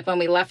 like when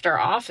we left our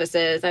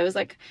offices, I was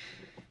like,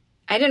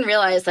 I didn't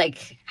realize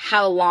like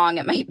how long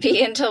it might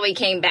be until we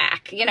came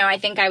back. I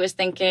think I was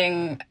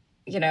thinking,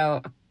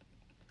 4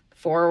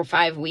 or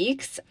 5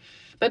 weeks.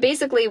 But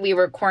basically, we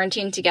were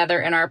quarantined together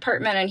in our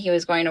apartment and he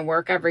was going to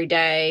work every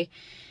day.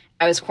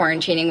 I was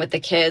quarantining with the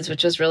kids,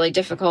 which was really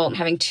difficult,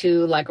 having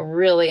 2 like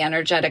really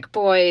energetic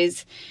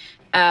boys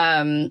at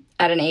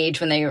an age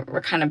when they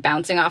were kind of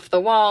bouncing off the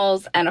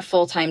walls, and a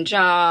full-time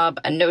job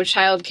and no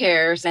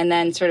childcare, and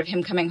then sort of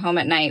him coming home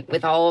at night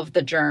with all of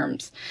the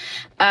germs.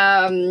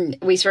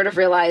 We sort of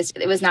realized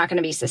it was not going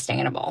to be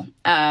sustainable.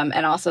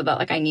 And also that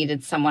like I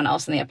needed someone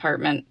else in the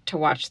apartment to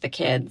watch the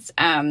kids.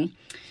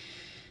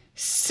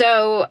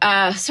 So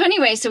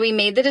we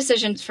made the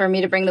decision for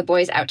me to bring the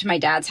boys out to my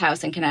dad's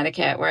house in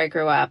Connecticut where I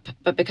grew up.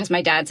 But because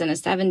my dad's in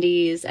his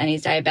 70s and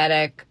he's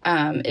diabetic,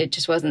 it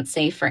just wasn't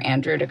safe for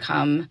Andrew to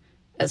come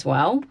as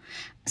well.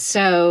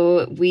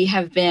 So we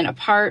have been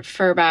apart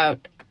for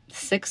about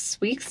 6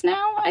 weeks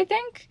now, I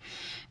think.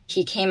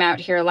 He came out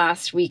here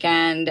last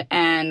weekend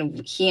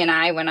and he and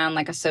I went on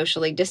like a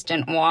socially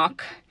distant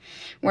walk,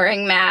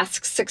 wearing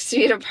masks 6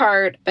 feet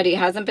apart, but he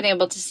hasn't been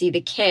able to see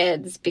the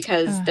kids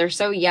because they're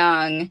so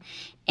young.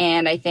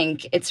 And I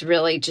think it's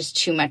really just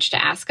too much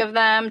to ask of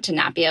them to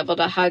not be able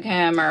to hug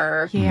him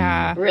or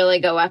really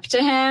go up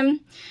to him.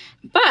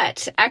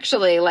 But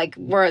actually,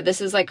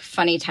 this is like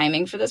funny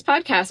timing for this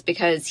podcast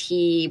because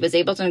he was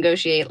able to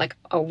negotiate like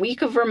a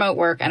week of remote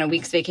work and a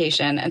week's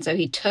vacation. And so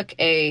he took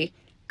a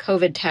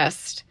COVID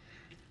test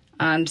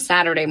on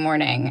Saturday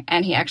morning,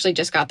 and he actually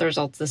just got the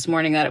results this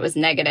morning that it was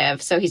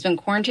negative. So he's been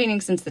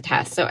quarantining since the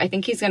test. So I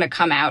think he's going to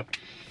come out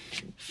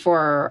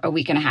for a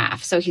week and a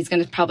half. So he's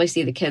going to probably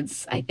see the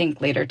kids, I think,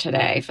 later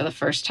today for the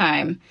first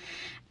time.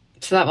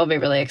 So that will be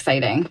really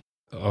exciting.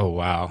 Oh,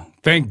 wow.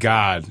 Thank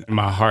God.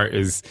 My heart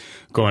is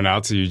going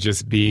out to you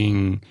just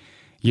being,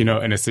 in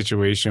a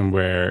situation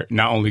where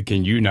not only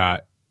can you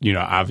not,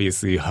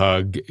 obviously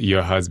hug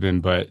your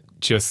husband, but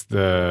just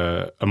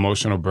the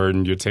emotional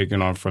burden you're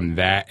taking on from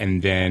that.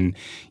 And then,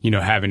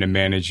 having to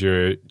manage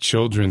your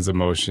children's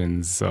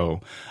emotions.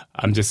 So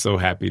I'm just so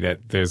happy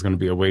that there's going to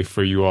be a way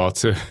for you all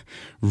to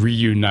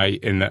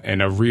reunite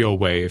in a real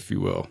way, if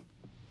you will.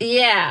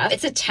 Yeah,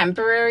 it's a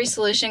temporary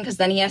solution because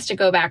then he has to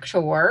go back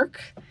to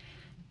work,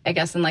 I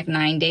guess, in like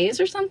 9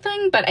 days or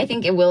something. But I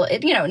think it will,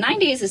 9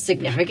 days is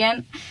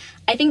significant.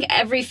 I think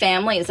every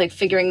family is like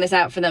figuring this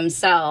out for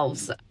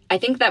themselves. I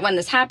think that when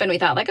this happened, we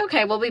thought like,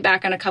 okay, we'll be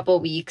back in a couple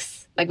of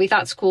weeks. Like we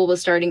thought school was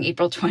starting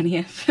April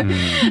 20th. We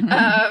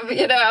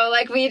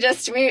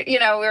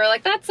were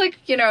like, that's like,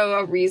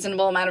 a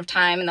reasonable amount of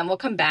time. And then we'll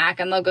come back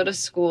and they'll go to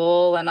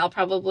school and I'll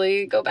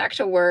probably go back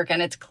to work.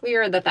 And it's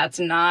clear that that's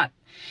not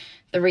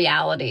the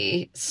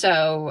reality.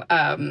 So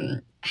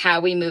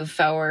how we move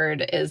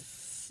forward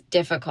is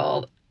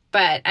difficult.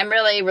 But I'm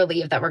really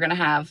relieved that we're going to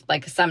have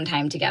like some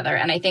time together.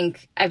 And I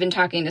think I've been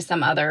talking to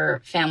some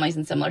other families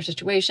in similar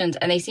situations,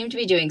 and they seem to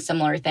be doing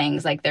similar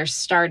things. Like they're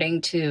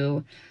starting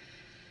to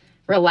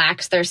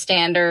relax their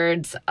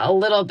standards a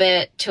little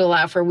bit to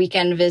allow for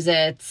weekend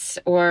visits,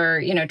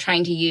 or,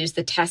 trying to use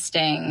the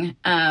testing,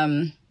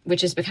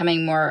 which is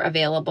becoming more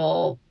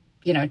available,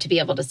 to be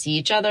able to see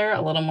each other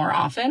a little more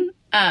often.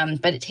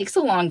 But it takes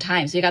a long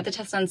time. So you got the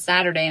test on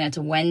Saturday and it's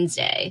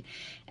Wednesday.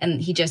 And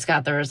he just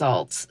got the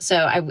results.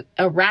 So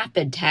a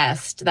rapid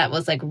test that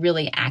was like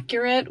really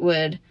accurate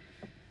would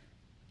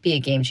be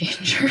a game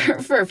changer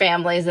for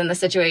families in the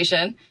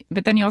situation.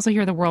 But then you also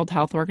hear the World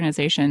Health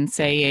Organization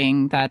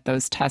saying that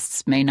those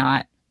tests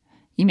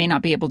you may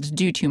not be able to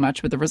do too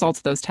much with the results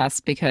of those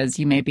tests because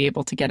you may be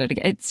able to get it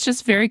again. It's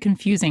just very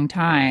confusing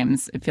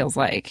times, it feels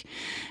like.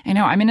 I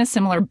know I'm in a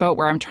similar boat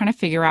where I'm trying to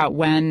figure out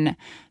when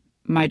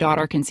my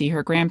daughter can see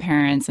her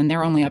grandparents, and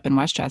they're only up in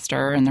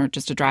Westchester, and they're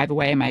just a drive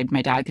away. My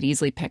dad could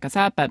easily pick us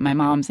up, but my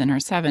mom's in her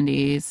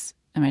 70s,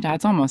 and my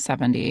dad's almost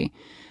 70.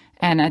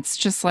 And it's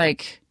just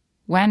like,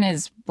 when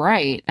is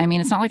right? I mean,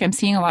 it's not like I'm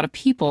seeing a lot of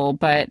people,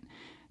 but,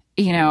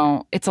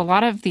 it's a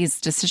lot of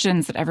these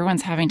decisions that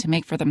everyone's having to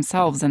make for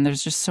themselves, and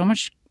there's just so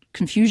much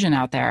confusion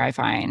out there, I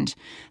find,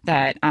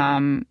 that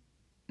I'm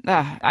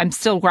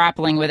still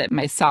grappling with it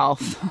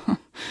myself.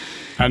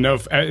 I know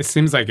it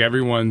seems like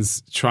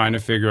everyone's trying to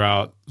figure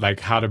out like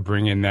how to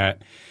bring in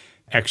that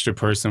extra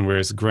person, where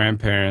it's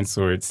grandparents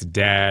or it's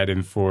dad.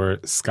 And for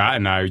Scott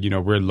and I,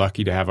 we're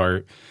lucky to have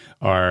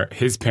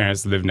his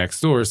parents live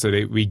next door, so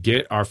that we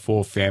get our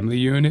full family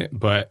unit.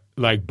 But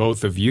like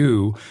both of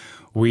you,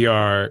 we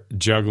are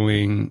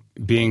juggling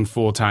being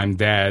full-time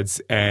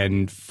dads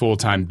and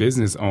full-time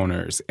business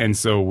owners. And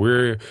so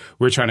we're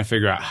trying to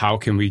figure out how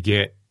can we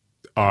get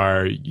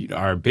our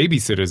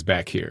babysitters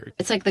back here.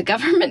 It's like the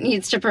government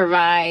needs to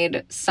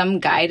provide some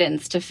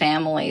guidance to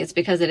families,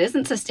 because it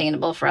isn't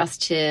sustainable for us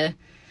to,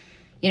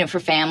 for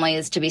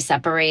families to be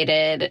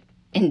separated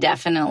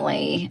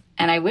indefinitely.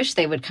 And I wish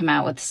they would come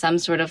out with some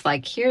sort of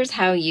like, here's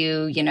how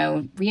you,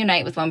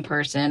 reunite with one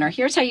person, or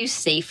here's how you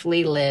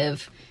safely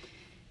live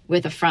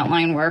with a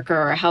frontline worker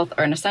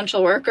or an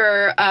essential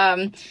worker.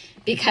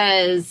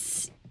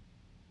 Because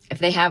if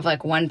they have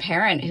like one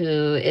parent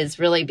who is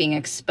really being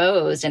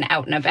exposed and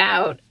out and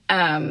about,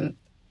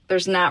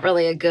 there's not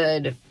really a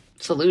good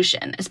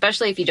solution,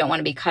 especially if you don't want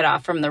to be cut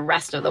off from the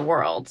rest of the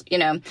world,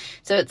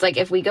 So it's like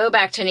if we go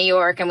back to New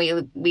York and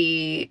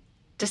we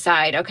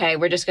decide, okay,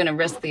 we're just going to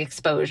risk the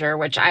exposure,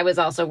 which I was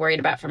also worried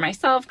about for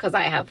myself because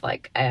I have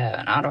like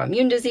an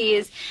autoimmune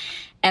disease.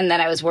 And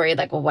then I was worried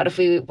like, well, what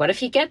if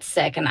he gets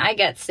sick and I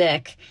get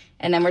sick?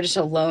 And then we're just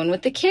alone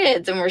with the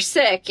kids and we're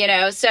sick,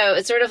 So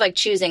it's sort of like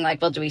choosing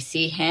like, well, do we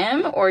see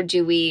him, or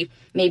do we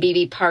maybe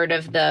be part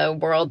of the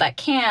world that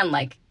can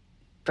like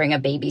bring a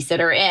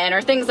babysitter in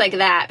or things like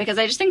that? Because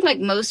I just think like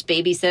most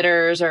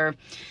babysitters or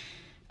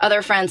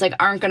other friends like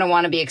aren't going to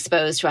want to be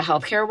exposed to a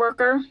healthcare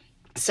worker.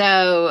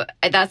 So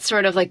that's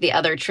sort of like the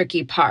other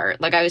tricky part.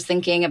 Like I was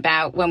thinking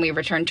about when we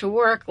return to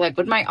work, like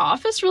would my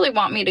office really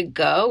want me to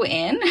go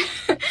in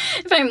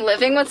if I'm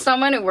living with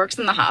someone who works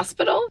in the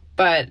hospital?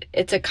 But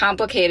it's a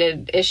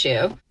complicated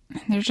issue.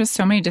 There's just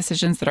so many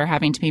decisions that are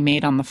having to be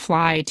made on the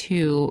fly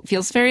too. It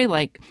feels very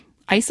like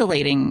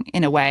isolating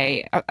in a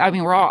way. I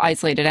mean, we're all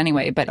isolated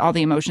anyway, but all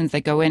the emotions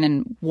that go in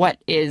and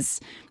what is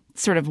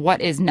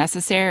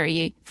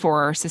necessary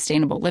for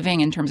sustainable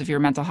living in terms of your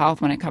mental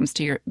health when it comes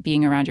to your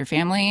being around your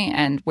family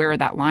and where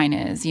that line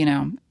is,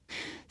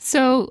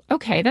 So,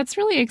 okay, that's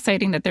really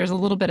exciting that there's a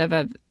little bit of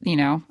a,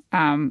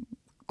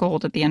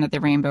 gold at the end of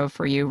the rainbow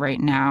for you right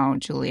now,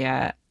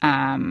 Julia.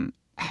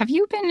 Have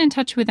you been in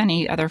touch with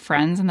any other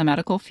friends in the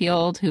medical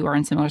field who are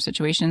in similar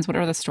situations? What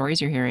are the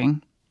stories you're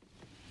hearing?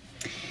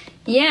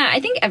 Yeah, I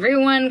think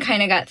everyone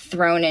kind of got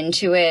thrown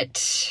into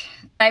it.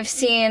 I've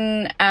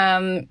seen,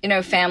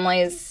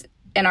 families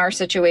in our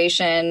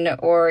situation,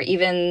 or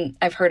even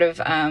I've heard of,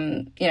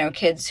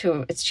 kids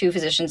who it's two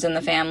physicians in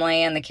the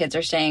family and the kids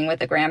are staying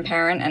with a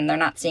grandparent and they're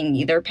not seeing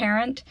either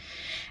parent.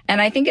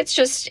 And I think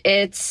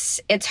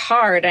it's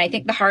hard. And I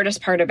think the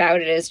hardest part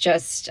about it is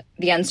just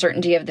the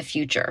uncertainty of the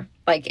future.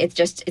 Like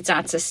it's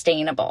not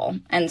sustainable.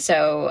 And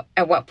so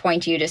at what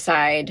point do you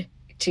decide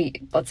to,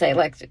 let's say,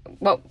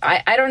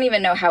 I don't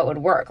even know how it would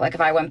work. Like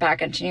if I went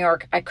back into New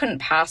York, I couldn't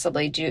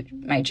possibly do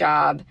my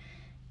job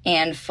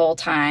and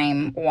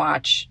full-time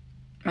watch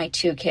my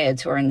two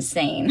kids who are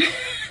insane.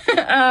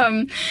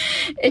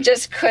 It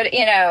just could,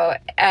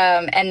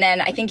 and then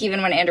I think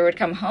even when Andrew would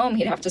come home,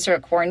 he'd have to sort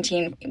of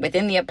quarantine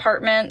within the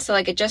apartment. So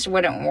it just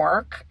wouldn't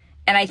work.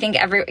 And I think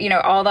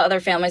all the other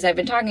families I've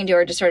been talking to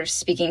are just sort of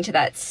speaking to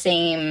that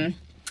same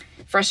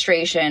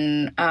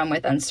frustration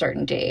with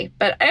uncertainty.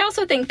 But I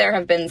also think there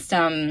have been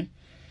some,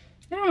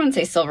 I don't want to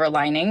say silver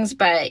linings,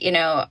 but,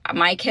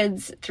 my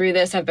kids through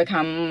this have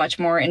become much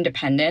more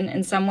independent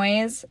in some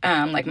ways.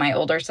 Like my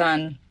older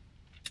son,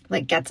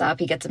 gets up,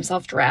 he gets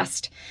himself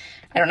dressed.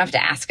 I don't have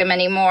to ask him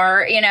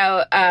anymore.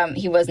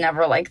 He was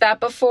never like that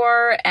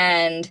before.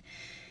 And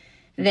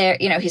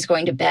he's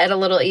going to bed a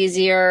little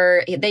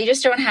easier. They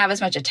just don't have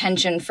as much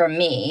attention from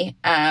me.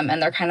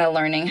 And they're kind of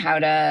learning how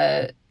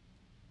to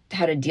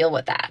deal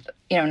with that,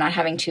 not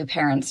having two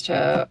parents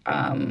to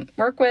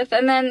work with.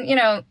 And then,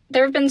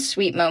 there have been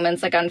sweet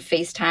moments like on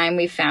FaceTime.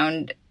 We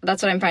found,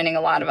 that's what I'm finding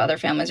a lot of other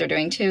families are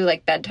doing too,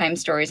 like bedtime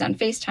stories on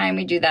FaceTime.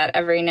 We do that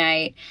every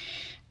night.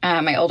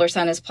 My older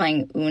son is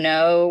playing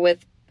Uno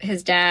with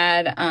his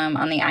dad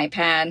on the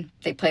iPad.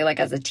 They play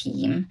as a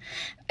team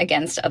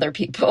against other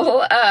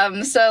people.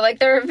 So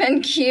there have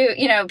been cute,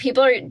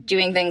 people are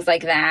doing things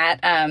like that,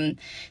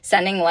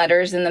 sending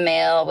letters in the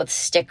mail with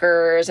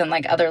stickers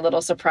and other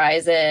little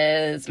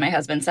surprises. My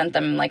husband sent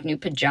them new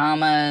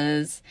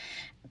pajamas.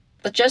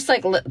 But just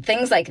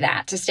things like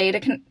that to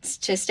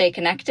stay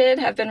connected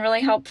have been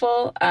really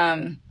helpful.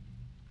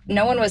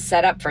 No one was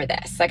set up for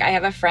this. I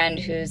have a friend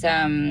who's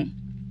a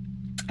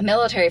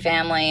military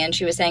family, and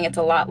she was saying it's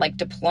a lot like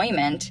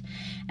deployment.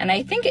 And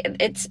I think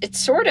it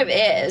sort of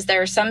is.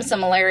 There are some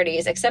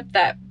similarities, except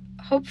that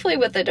hopefully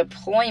with the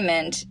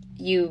deployment,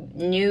 you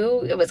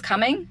knew it was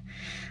coming.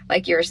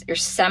 You're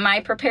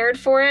semi-prepared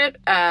for it.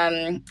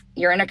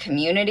 You're in a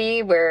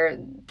community where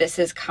this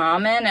is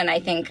common. And I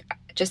think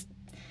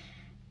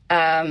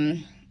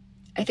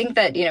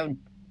that,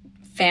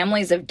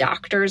 families of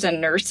doctors and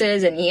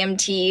nurses and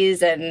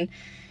EMTs and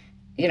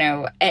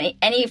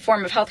any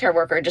form of healthcare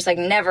worker just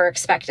never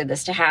expected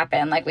this to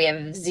happen. We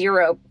have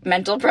zero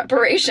mental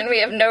preparation. We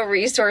have no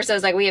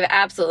resources. We have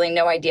absolutely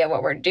no idea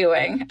what we're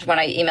doing. When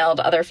I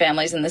emailed other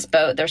families in this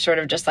boat, they're sort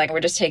of just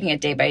we're just taking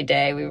it day by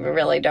day. We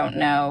really don't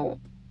know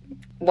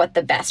what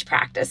the best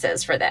practice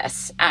is for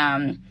this.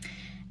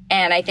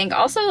 And I think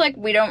also,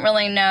 we don't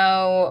really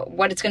know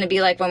what it's going to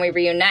be like when we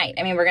reunite.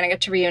 I mean, we're going to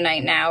get to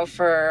reunite now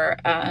for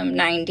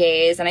 9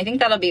 days. And I think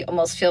that'll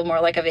almost feel more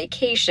like a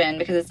vacation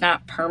because it's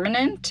not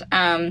permanent.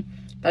 But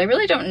I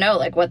really don't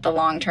know, what the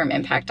long-term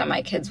impact on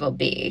my kids will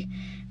be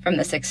from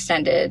this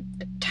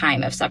extended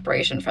time of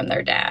separation from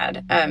their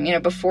dad.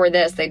 Before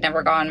this, they'd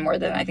never gone more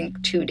than, I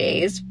think, 2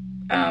 days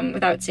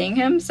without seeing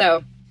him.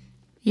 So,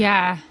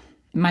 yeah.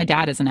 My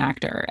dad is an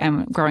actor,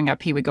 and growing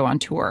up, he would go on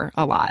tour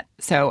a lot.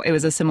 So it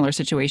was a similar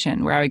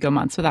situation where I would go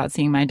months without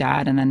seeing my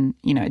dad, and then,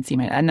 I'd see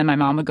and then my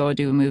mom would go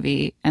do a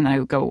movie, and I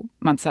would go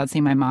months without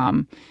seeing my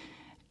mom.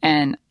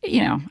 And,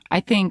 I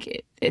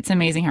think it's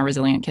amazing how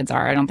resilient kids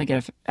are. I don't think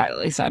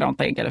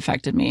it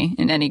affected me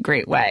in any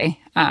great way.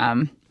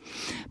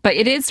 But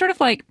it is sort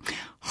of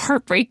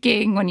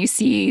heartbreaking when you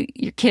see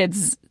your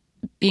kids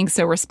being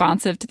so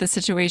responsive to the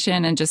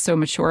situation and just so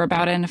mature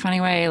about it in a funny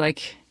way.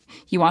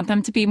 You want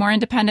them to be more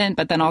independent,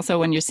 but then also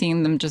when you're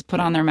seeing them just put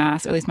on their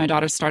mask, at least my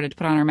daughter started to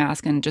put on her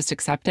mask and just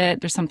accept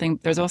it.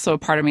 There's also a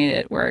part of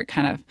me where it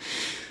kind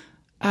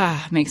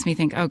of makes me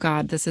think, oh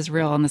God, this is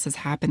real and this is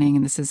happening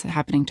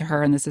to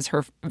her. And this is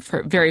her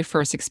very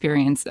first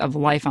experience of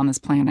life on this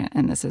planet.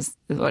 And this is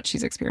what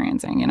she's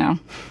experiencing,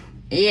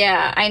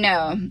 Yeah, I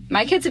know.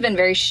 My kids have been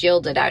very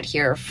shielded out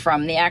here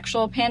from the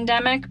actual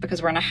pandemic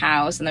because we're in a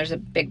house and there's a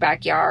big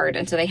backyard.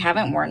 And so they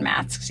haven't worn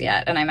masks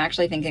yet. And I'm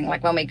actually thinking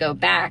when we go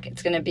back,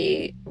 it's going to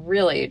be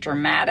really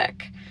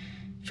dramatic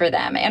for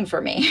them and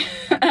for me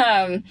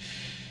to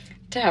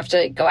have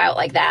to go out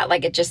like that.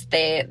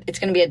 It's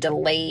going to be a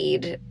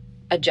delayed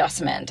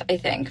adjustment, I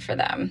think, for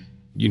them.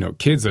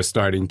 Kids are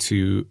starting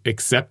to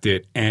accept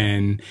it.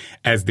 And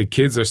as the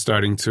kids are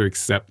starting to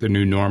accept the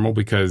new normal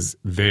because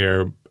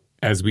they're,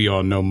 as we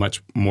all know,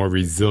 much more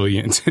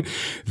resilient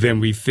than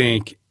we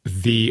think,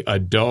 the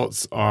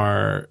adults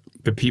are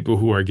the people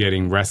who are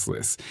getting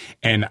restless.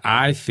 And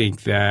I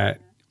think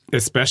that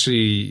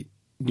especially,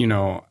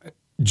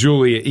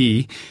 Julia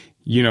E.,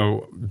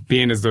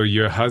 being as though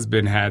your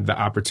husband had the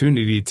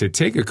opportunity to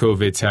take a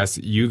COVID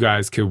test, you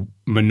guys could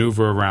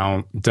maneuver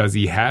around, does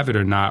he have it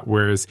or not?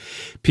 Whereas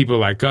people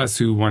like us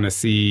who want to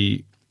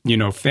see,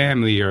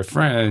 family or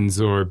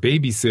friends or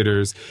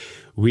babysitters,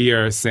 we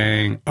are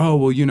saying, oh,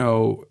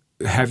 well,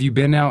 have you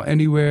been out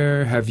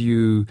anywhere? Have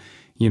you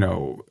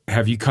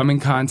come in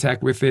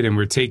contact with it? And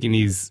we're taking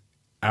these,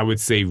 I would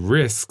say,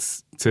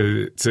 risks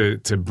to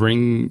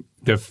bring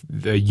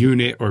the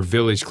unit or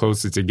village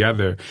closer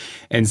together.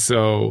 And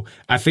so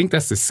I think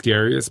that's the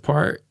scariest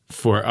part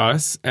for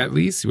us, at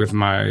least with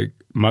my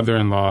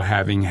mother-in-law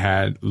having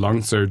had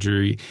lung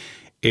surgery.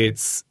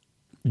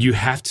 You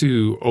have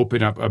to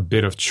open up a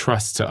bit of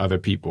trust to other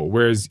people.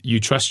 Whereas you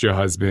trust your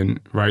husband,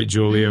 right,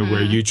 Julia? Mm-hmm.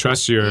 Where you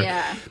trust your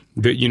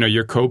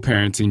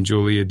co-parenting,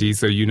 Julia D.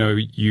 So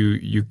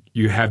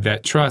you have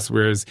that trust.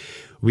 Whereas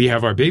we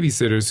have our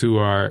babysitters who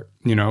are,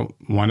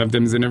 one of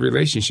them's in a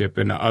relationship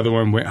and the other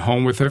one went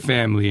home with her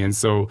family. And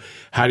so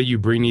how do you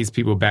bring these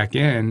people back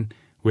in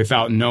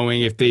without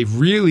knowing if they've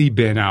really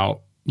been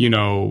out?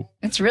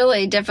 It's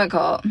really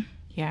difficult.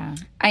 Yeah.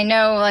 I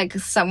know, like,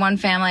 one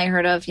family I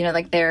heard of,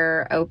 like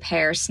their au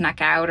pair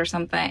snuck out or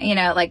something.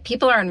 Like,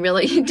 people are in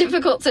really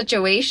difficult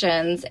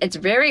situations. It's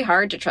very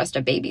hard to trust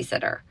a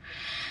babysitter.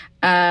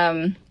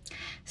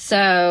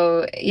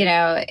 So,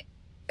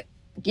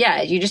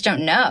 yeah, you just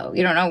don't know.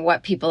 You don't know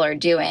what people are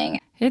doing.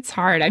 It's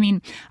hard. I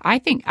mean, I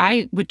think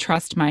I would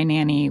trust my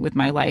nanny with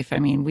my life. I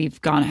mean,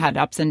 we've had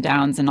ups and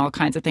downs and all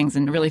kinds of things,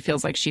 and it really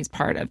feels like she's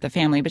part of the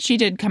family. But she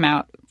did come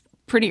out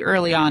pretty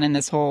early on in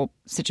this whole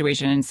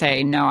situation and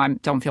say, no, I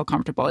don't feel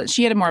comfortable.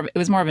 She had it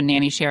was more of a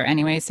nanny share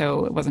anyway,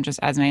 so it wasn't just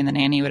Esme and the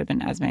nanny. It would have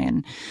been Esme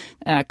and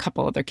a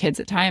couple other kids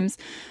at times.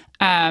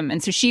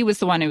 And so she was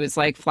the one who was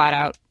like flat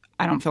out,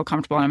 I don't feel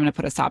comfortable and I'm going to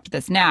put a stop to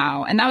this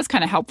now. And that was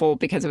kind of helpful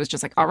because it was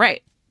just like, all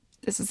right,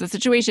 this is the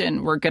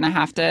situation. We're gonna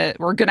have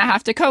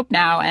to cope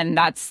now, and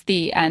that's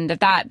the end of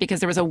that. Because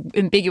there was a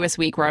ambiguous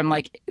week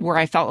where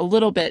I felt a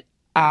little bit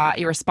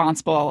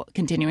irresponsible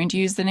continuing to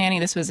use the nanny.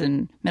 This was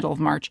in middle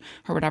of March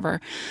or whatever,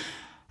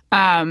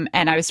 and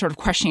I was sort of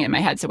questioning it in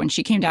my head. So when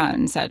she came down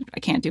and said I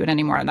can't do it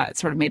anymore, that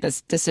sort of made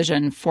this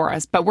decision for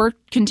us. But we're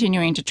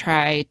continuing to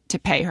try to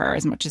pay her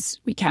as much as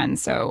we can.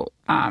 So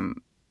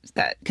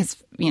that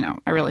because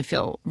I really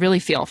feel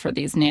for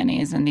these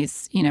nannies and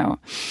these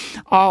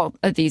all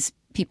of these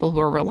people who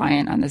are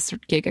reliant on this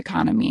gig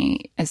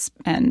economy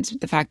and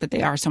the fact that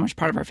they are so much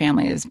part of our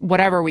family is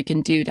whatever we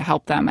can do to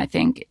help them, I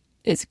think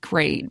is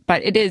great.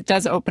 But it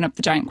does open up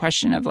the giant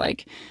question of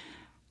like,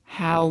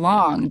 how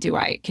long do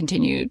I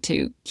continue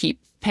to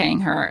keep paying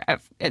her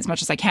as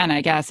much as I can,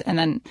 I guess? And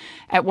then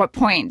at what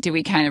point do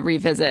we kind of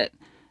revisit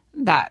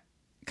that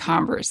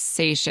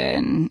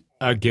conversation?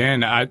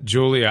 Again,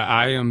 Julia,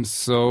 I'm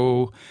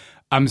so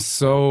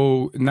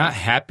not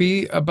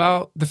happy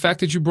about the fact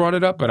that you brought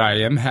it up, but I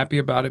am happy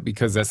about it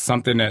because that's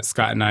something that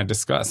Scott and I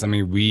discussed. I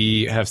mean,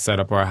 we have set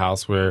up our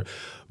house where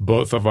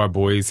both of our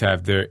boys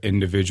have their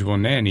individual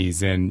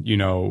nannies and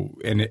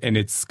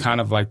it's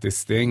kind of like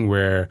this thing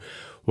where,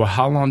 well,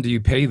 how long do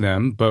you pay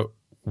them? But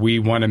we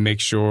want to make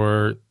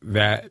sure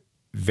that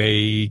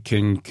they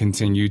can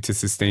continue to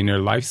sustain their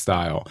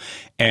lifestyle.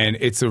 And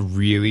it's a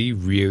really,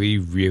 really,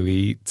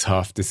 really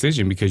tough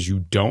decision because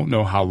you don't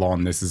know how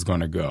long this is going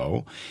to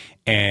go.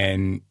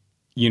 And,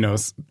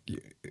 it's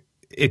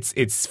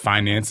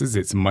finances,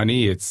 it's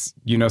money, it's,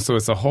 so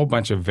it's a whole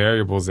bunch of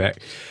variables that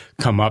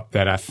come up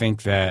that I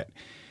think that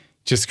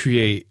just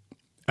create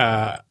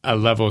a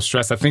level of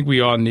stress. I think we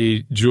all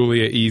need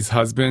Julia E.'s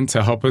husband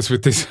to help us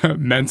with this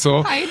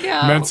mental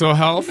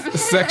health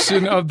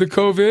section of the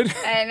COVID.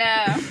 I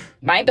know.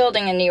 My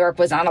building in New York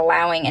was not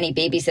allowing any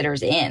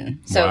babysitters in.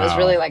 So It was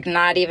really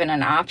not even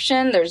an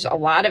option. There's a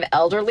lot of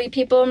elderly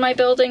people in my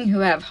building who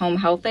have home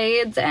health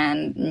aides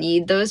and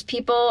need those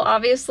people,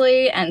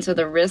 obviously. And so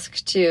the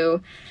risk to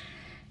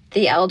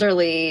the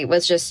elderly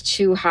was just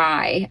too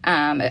high.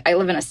 I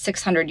live in a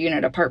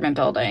 600-unit apartment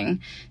building.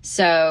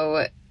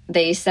 So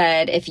they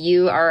said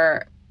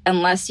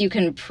unless you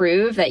can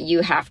prove that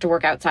you have to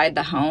work outside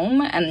the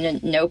home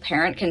and no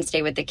parent can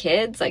stay with the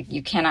kids,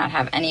 you cannot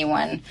have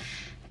anyone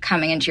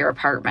coming into your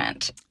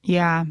apartment.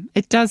 Yeah,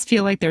 it does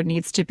feel like there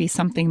needs to be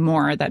something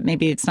more that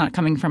maybe it's not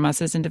coming from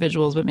us as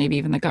individuals, but maybe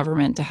even the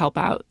government to help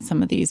out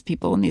some of these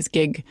people in these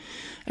gig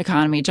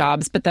economy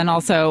jobs. But then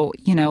also,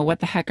 what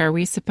the heck are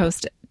we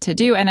supposed to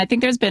do? And I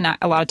think there's been a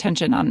lot of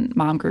tension on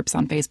mom groups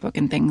on Facebook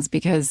and things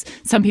because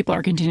some people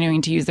are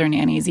continuing to use their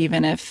nannies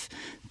even if,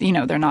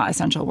 they're not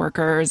essential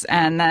workers.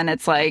 And then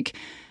it's like,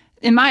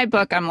 in my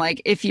book, I'm like,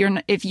 if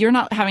you're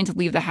not having to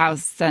leave the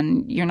house,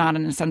 then you're not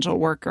an essential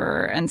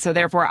worker. And so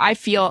therefore, I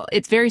feel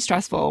it's very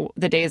stressful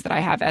the days that I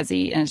have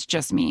Ezzy and it's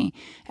just me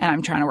and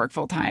I'm trying to work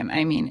full time.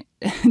 I mean,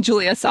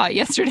 Julia saw it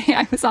yesterday.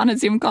 I was on a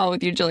Zoom call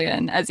with you, Julia,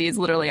 and Ezzy is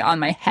literally on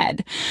my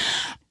head.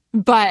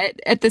 But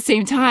at the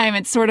same time,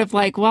 it's sort of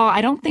like, well,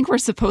 I don't think we're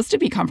supposed to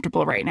be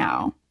comfortable right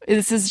now.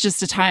 This is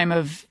just a time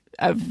of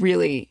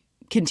really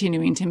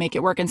continuing to make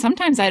it work. And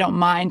sometimes I don't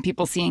mind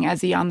people seeing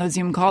Ezzy on the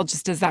Zoom call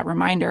just as that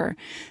reminder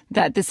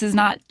that this is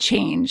not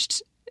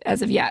changed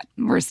as of yet.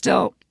 We're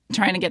still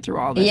trying to get through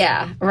all this.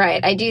 Yeah,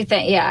 right. I do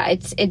think,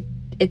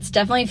 it's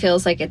definitely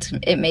feels like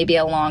it may be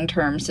a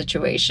long-term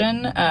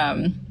situation.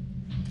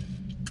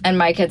 And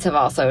my kids have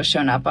also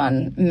shown up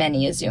on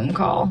many a Zoom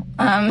call.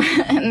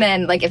 And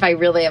then, if I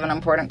really have an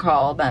important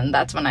call, then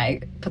that's when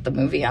I put the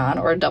movie on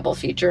or a double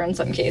feature in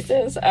some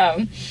cases.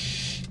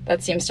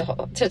 That seems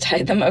to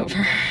tide them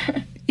over.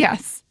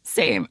 Yes,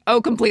 same.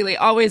 Oh, completely.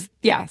 Always,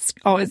 yes.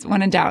 Always,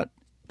 when in doubt,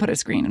 put a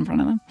screen in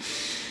front of them.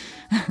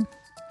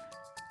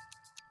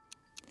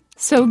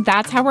 So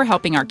that's how we're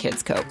helping our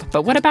kids cope.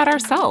 But what about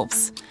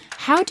ourselves?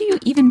 How do you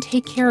even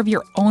take care of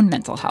your own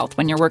mental health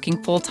when you're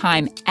working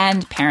full-time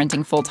and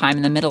parenting full-time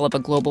in the middle of a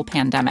global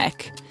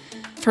pandemic?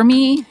 For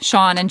me,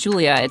 Sean, and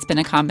Julia, it's been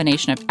a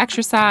combination of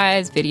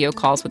exercise, video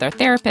calls with our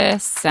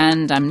therapists,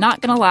 and I'm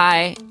not going to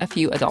lie, a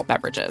few adult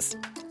beverages.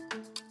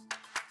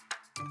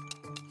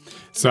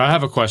 So I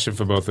have a question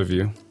for both of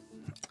you.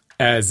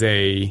 As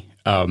a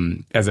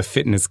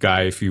fitness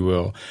guy, if you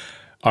will,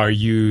 Are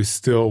you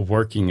still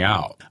working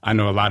out? I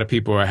know a lot of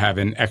people are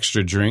having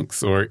extra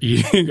drinks or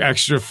eating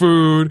extra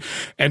food.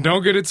 And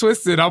don't get it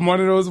twisted. I'm one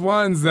of those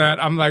ones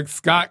that I'm like,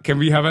 Scott, can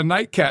we have a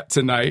nightcap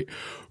tonight?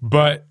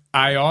 But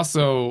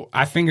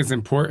I think it's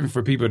important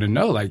for people to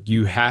know, like,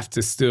 you have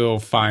to still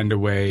find a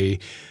way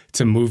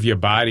to move your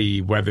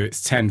body, whether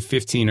it's 10,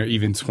 15, or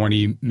even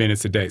 20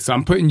 minutes a day. So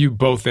I'm putting you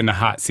both in the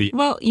hot seat.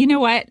 Well, you know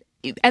what?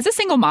 As a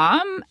single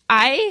mom,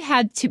 I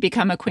had to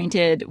become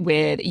acquainted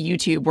with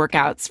YouTube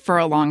workouts for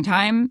a long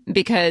time,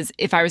 because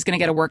if I was going to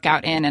get a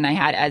workout in and I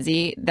had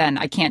Ezzy, then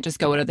I can't just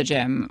go to the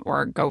gym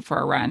or go for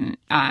a run.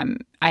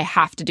 I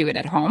have to do it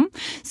at home.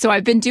 So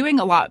I've been doing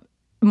a lot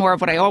more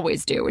of what I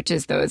always do, which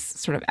is those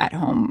sort of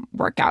at-home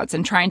workouts,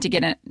 and trying to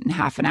get in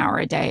half an hour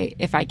a day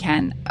if I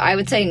can. I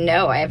would say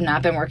no, I have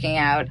not been working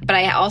out, but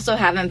I also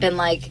haven't been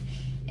like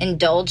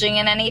indulging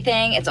in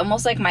anything. It's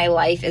almost like my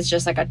life is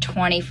just like a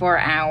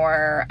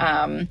 24-hour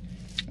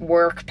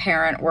work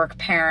parent,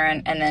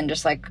 and then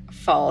just like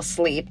fall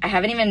asleep. I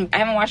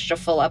haven't watched a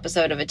full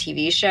episode of a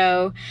TV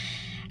show.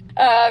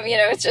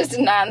 It's just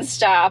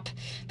nonstop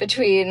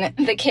between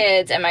the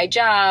kids and my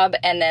job,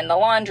 and then the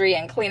laundry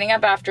and cleaning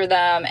up after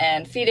them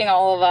and feeding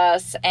all of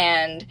us.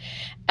 And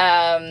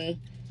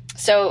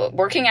so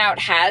working out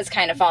has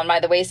kind of fallen by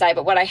the wayside.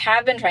 But what I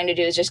have been trying to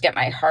do is just get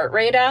my heart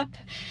rate up.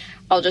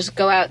 I'll just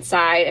go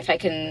outside if I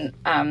can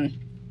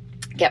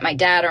get my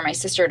dad or my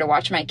sister to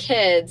watch my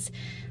kids.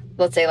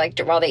 Let's say like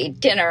while they eat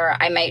dinner,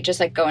 I might just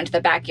like go into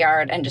the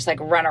backyard and just like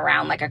run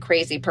around like a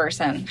crazy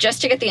person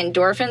just to get the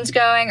endorphins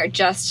going, or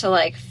just to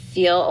like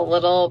feel a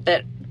little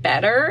bit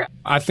better.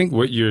 I think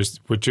what you're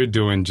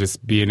doing,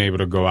 just being able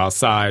to go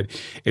outside,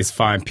 is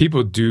fine.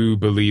 People do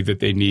believe that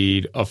they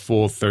need a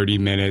full 30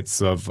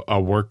 minutes of a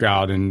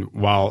workout. And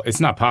while it's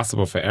not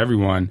possible for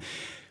everyone,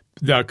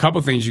 a couple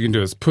things you can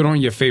do is put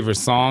on your favorite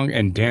song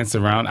and dance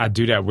around. I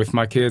do that with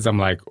my kids. I'm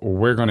like,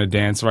 we're going to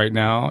dance right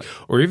now.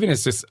 Or even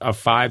it's just a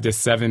 5 to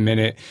 7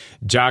 minute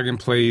jog in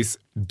place,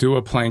 do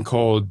a plank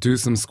hold, do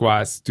some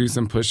squats, do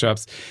some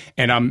push-ups.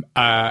 And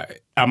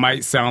I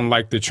might sound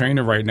like the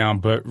trainer right now,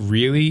 but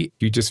really,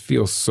 you just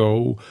feel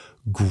so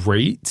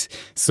great.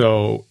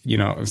 So,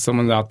 if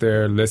someone's out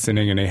there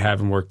listening and they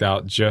haven't worked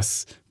out,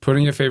 just put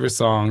on your favorite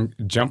song,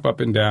 jump up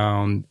and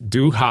down,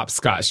 do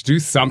hopscotch, do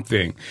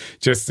something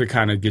just to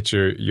kind of get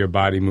your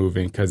body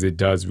moving, because it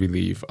does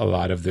relieve a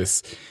lot of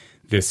this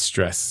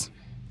stress.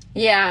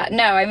 Yeah,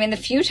 no, I mean, the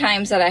few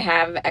times that I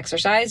have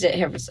exercised, it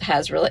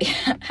has really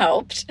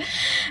helped.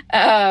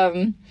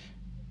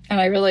 And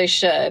I really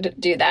should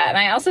do that. And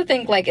I also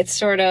think like it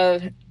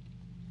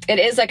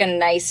is like a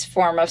nice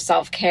form of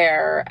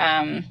self-care.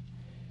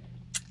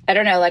 I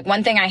don't know, like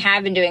one thing I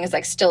have been doing is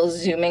like still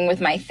Zooming with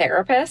my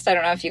therapist. I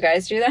don't know if you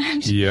guys do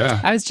that.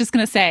 Yeah. I was just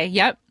going to say,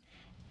 yep.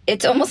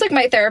 It's almost like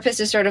my therapist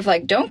is sort of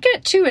like, don't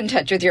get too in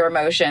touch with your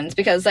emotions,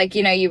 because like,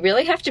 you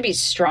really have to be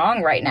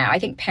strong right now. I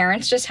think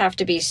parents just have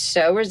to be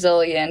so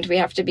resilient. We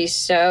have to be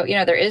so,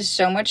 there is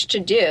so much to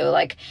do.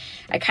 Like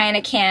I kind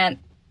of can't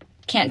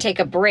take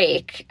a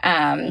break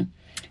in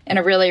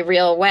a really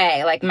real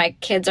way. Like my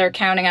kids are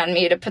counting on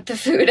me to put the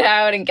food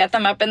out and get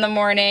them up in the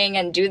morning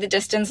and do the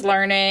distance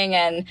learning.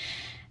 And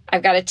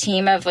I've got a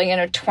team of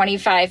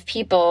 25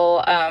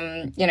 people,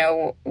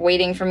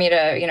 waiting for me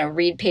to,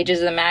 read pages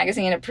of the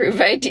magazine, approve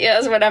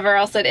ideas, whatever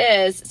else it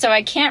is. So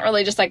I can't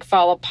really just like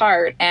fall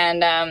apart.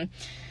 And,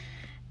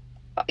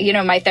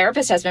 my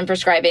therapist has been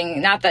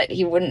prescribing, not that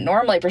he wouldn't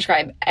normally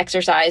prescribe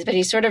exercise, but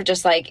he's sort of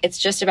just like, it's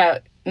just about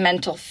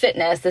mental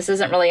fitness. This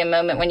isn't really a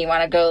moment when you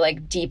want to go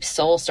like deep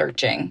soul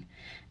searching.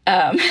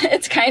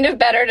 It's kind of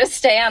better to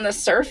stay on the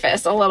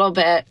surface a little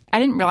bit. I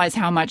didn't realize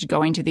how much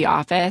going to the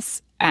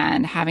office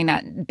and having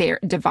that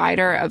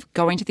divider of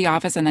going to the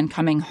office and then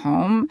coming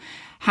home,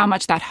 how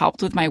much that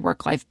helped with my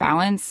work-life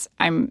balance.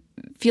 I'm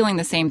feeling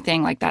the same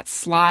thing, like that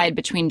slide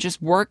between just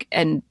work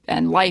and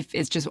life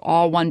is just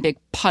all one big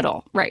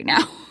puddle right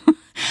now.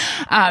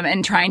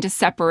 And trying to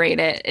separate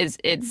it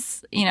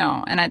it's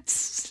and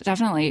it's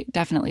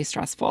definitely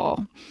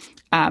stressful.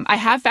 I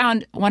have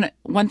found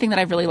one thing that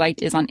I've really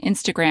liked is on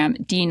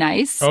Instagram, D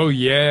Nice. Oh,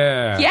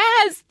 yeah.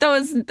 Yes,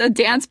 the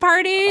dance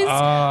parties.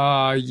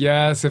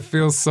 Yes, it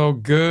feels so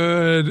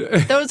good.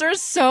 Those are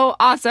so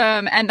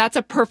awesome. And that's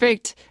a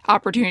perfect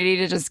opportunity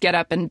to just get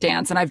up and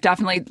dance. And I've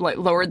definitely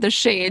lowered the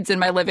shades in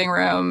my living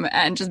room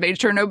and just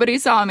made sure nobody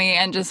saw me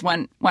and just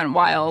went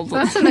wild.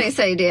 That's a nice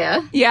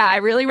idea. Yeah, I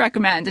really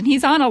recommend. And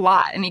he's on a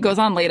lot and he goes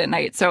on late at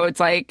night. So it's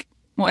like,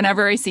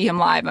 whenever I see him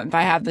live, if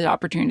I have the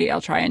opportunity,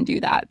 I'll try and do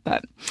that.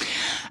 But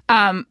so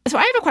I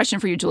have a question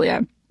for you,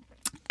 Julia.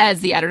 As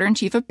the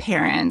editor-in-chief of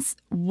Parents,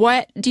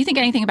 what do you think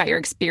anything about your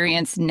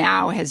experience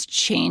now has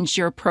changed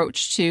your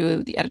approach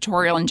to the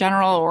editorial in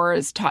general, or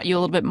has taught you a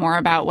little bit more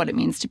about what it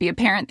means to be a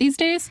parent these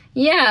days?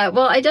 Yeah,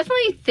 well, I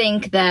definitely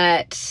think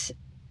that,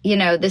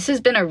 this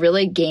has been a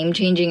really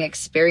game-changing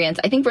experience.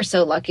 I think we're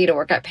so lucky to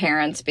work at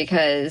Parents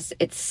because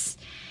it's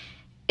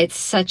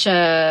such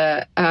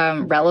a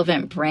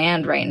relevant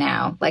brand right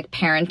now. Like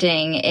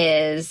parenting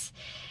is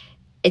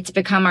it's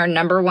become our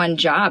number one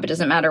job. It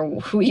doesn't matter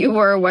who you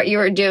were, what you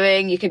were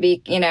doing. You could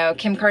be, you know,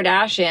 Kim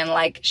Kardashian,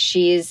 like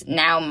she's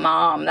now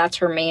mom. That's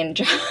her main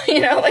job, you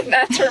know, like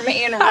that's her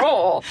main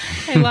role.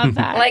 I love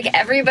that. Like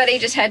everybody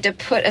just had to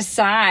put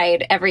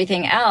aside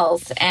everything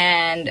else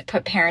and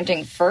put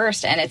parenting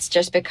first. And it's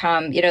just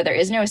become, you know, there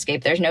is no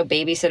escape. There's no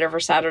babysitter for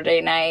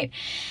Saturday night.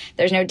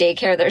 There's no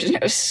daycare. There's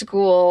no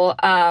school.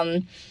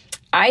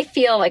 I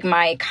feel like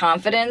my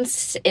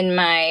confidence in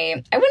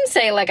I wouldn't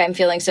say like I'm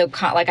feeling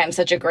like I'm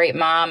such a great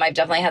mom. I've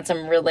definitely had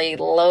some really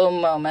low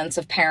moments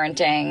of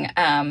parenting.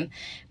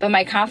 But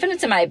my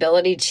confidence in my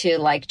ability to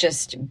like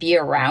just be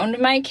around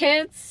my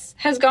kids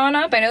has gone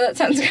up. I know that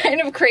sounds kind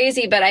of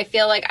crazy, but I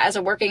feel like as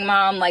a working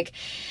mom, like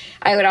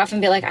I would often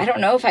be like, I don't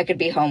know if I could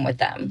be home with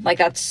them. Like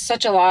that's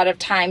such a lot of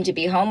time to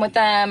be home with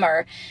them.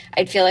 Or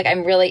I'd feel like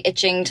I'm really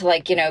itching to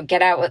like, you know,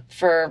 get out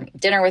for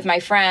dinner with my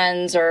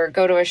friends or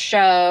go to a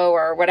show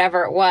or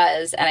whatever it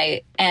was.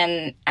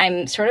 And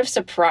I'm sort of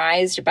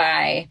surprised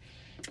by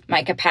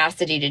my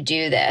capacity to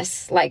do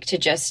this, like to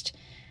just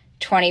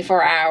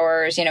 24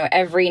 hours, you know,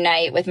 every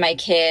night with my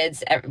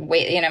kids.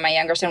 You know, my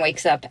younger son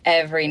wakes up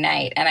every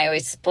night, and I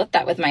always split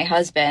that with my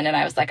husband. And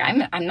I was like,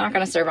 I'm not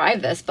going to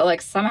survive this, but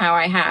like somehow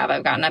I have.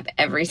 I've gotten up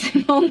every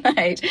single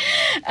night.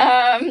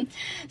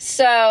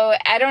 So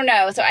I don't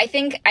know. So I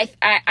think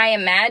I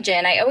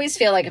imagine, I always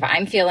feel like if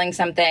I'm feeling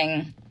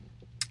something,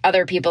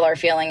 other people are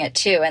feeling it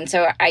too. And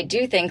so I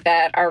do think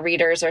that our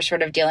readers are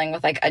sort of dealing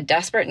with like a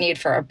desperate need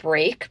for a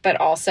break, but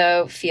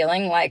also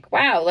feeling like,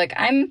 wow, like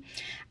I'm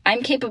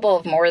capable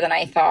of more than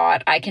I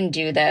thought. I can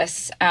do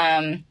this.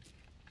 And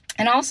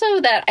also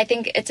that I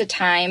think it's a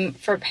time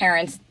for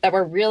parents that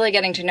we're really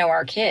getting to know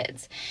our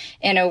kids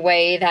in a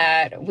way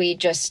that we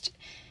just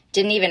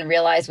didn't even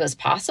realize was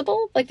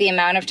possible. Like the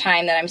amount of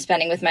time that I'm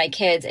spending with my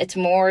kids, it's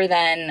more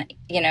than,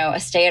 you know, a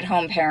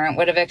stay-at-home parent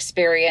would have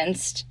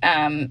experienced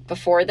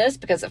before this,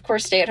 because of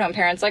course stay-at-home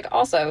parents like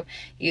also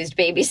used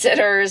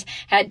babysitters,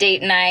 had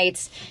date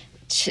nights,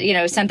 you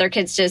know, sent their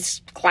kids to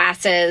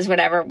classes,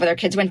 whatever, where their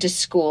kids went to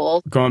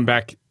school. Going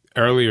back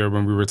earlier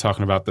when we were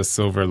talking about the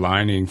silver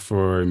lining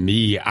for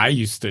me, I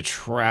used to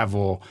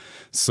travel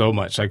so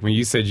much. Like when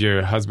you said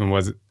your husband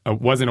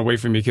wasn't away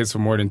from your kids for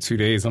more than 2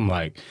 days, I'm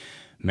like,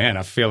 man,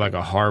 I feel like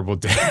a horrible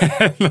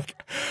dad. Like,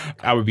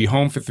 I would be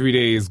home for 3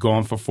 days,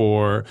 gone for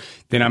 4.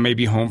 Then I may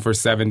be home for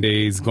 7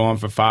 days, gone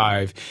for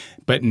 5.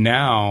 But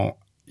now,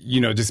 you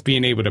know, just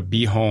being able to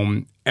be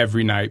home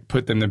every night,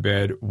 put them to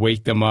bed,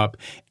 wake them up,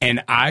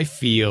 and I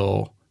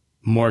feel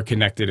more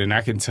connected. And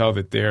I can tell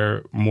that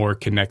they're more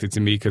connected to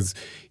me because,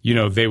 you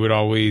know, they would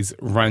always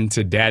run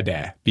to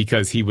Dada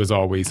because he was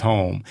always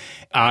home.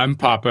 I'm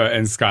Papa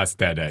and Scott's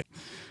Dada.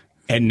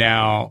 And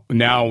now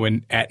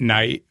when at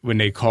night, when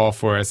they call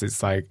for us,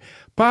 it's like,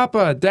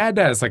 Papa,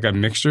 Dada. It's like a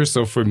mixture.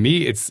 So for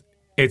me,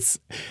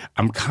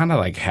 I'm kind of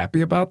like happy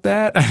about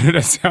that.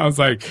 That sounds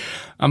like,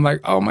 I'm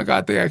like, oh my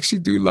God, they actually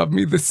do love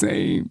me the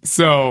same.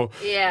 So,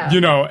 yeah. You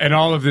know, and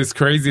all of this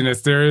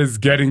craziness, there is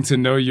getting to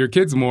know your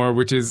kids more,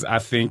 which is, I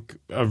think,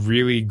 a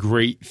really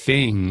great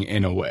thing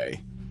in a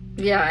way.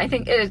 Yeah, I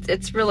think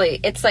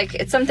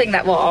it's something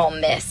that we'll all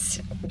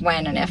miss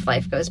when and if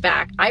life goes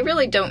back. I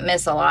really don't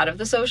miss a lot of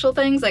the social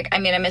things. Like, I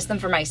mean, I miss them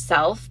for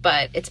myself,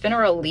 but it's been a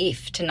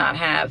relief to not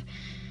have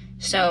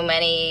so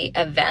many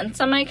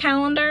events on my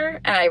calendar.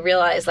 And I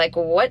realized like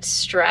what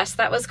stress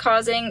that was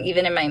causing,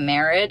 even in my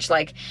marriage.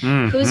 Like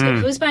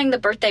who's buying the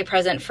birthday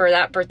present for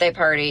that birthday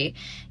party?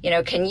 You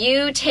know, can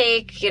you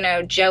take, you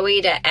know,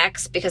 Joey to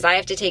X because I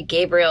have to take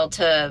Gabriel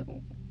to,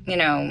 you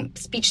know,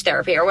 speech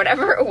therapy or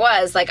whatever it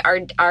was. Like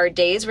our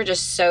days were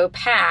just so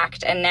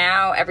packed. And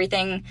now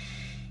everything,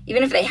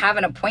 even if they have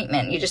an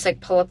appointment, you just like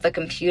pull up the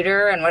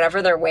computer and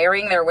whatever they're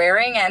wearing.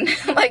 And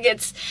like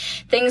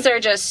things are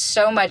just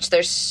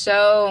there's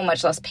so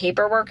much less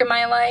paperwork in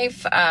my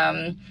life.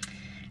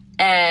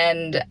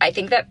 And I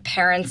think that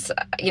parents,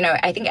 you know,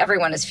 I think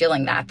everyone is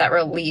feeling that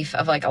relief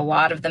of like a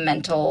lot of the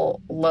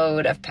mental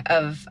load of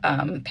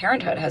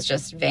parenthood has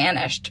just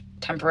vanished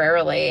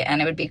temporarily. And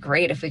it would be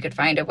great if we could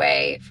find a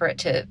way for it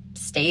to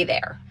stay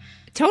there.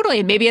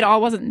 Totally. Maybe it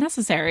all wasn't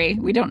necessary.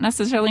 We don't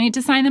necessarily need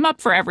to sign them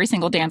up for every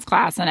single dance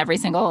class and every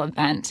single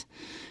event.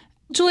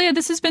 Julia,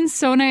 this has been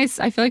so nice.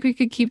 I feel like we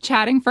could keep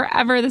chatting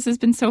forever. This has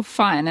been so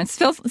fun. This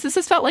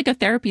has felt like a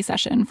therapy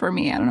session for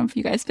me. I don't know if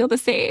you guys feel the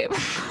same.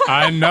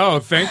 I know.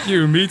 Thank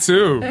you. Me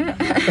too.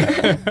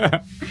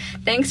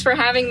 Thanks for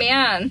having me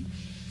on.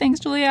 Thanks,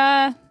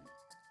 Julia.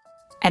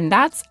 And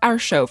that's our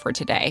show for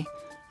today.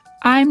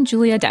 I'm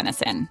Julia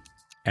Dennison.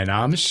 And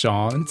I'm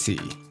Sean T.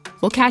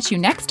 We'll catch you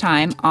next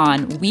time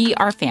on We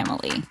Are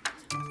Family.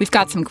 We've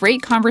got some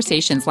great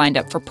conversations lined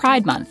up for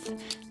Pride Month.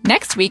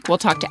 Next week, we'll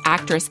talk to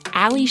actress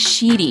Ally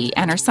Sheedy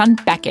and her son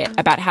Beckett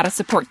about how to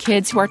support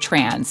kids who are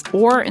trans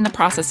or in the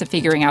process of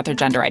figuring out their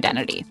gender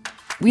identity.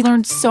 We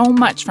learned so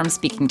much from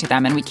speaking to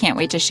them, and we can't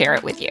wait to share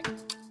it with you.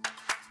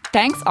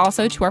 Thanks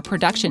also to our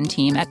production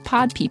team at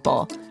Pod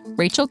People,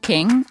 Rachel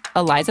King,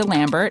 Eliza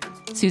Lambert,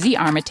 Susie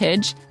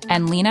Armitage,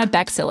 and Lena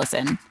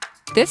Beck-Sillison.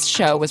 This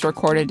show was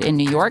recorded in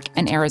New York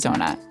and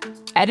Arizona,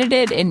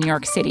 edited in New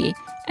York City,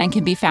 and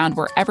can be found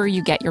wherever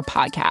you get your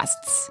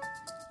podcasts.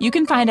 You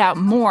can find out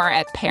more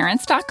at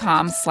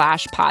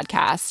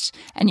parents.com/podcast,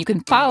 and you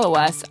can follow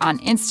us on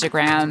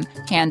Instagram,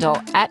 handle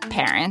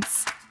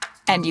 @parents,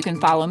 and you can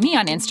follow me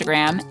on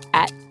Instagram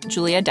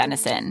 @Julia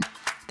Dennison.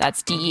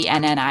 That's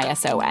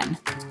DENNISON.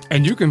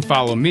 And you can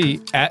follow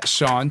me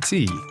 @Shaun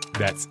T.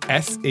 That's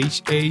SHAUNT.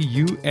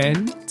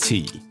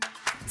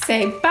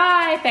 Say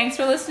bye. Thanks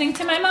for listening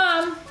to my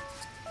mom.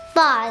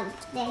 Bye.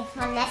 Thanks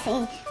for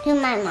listening to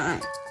my mom.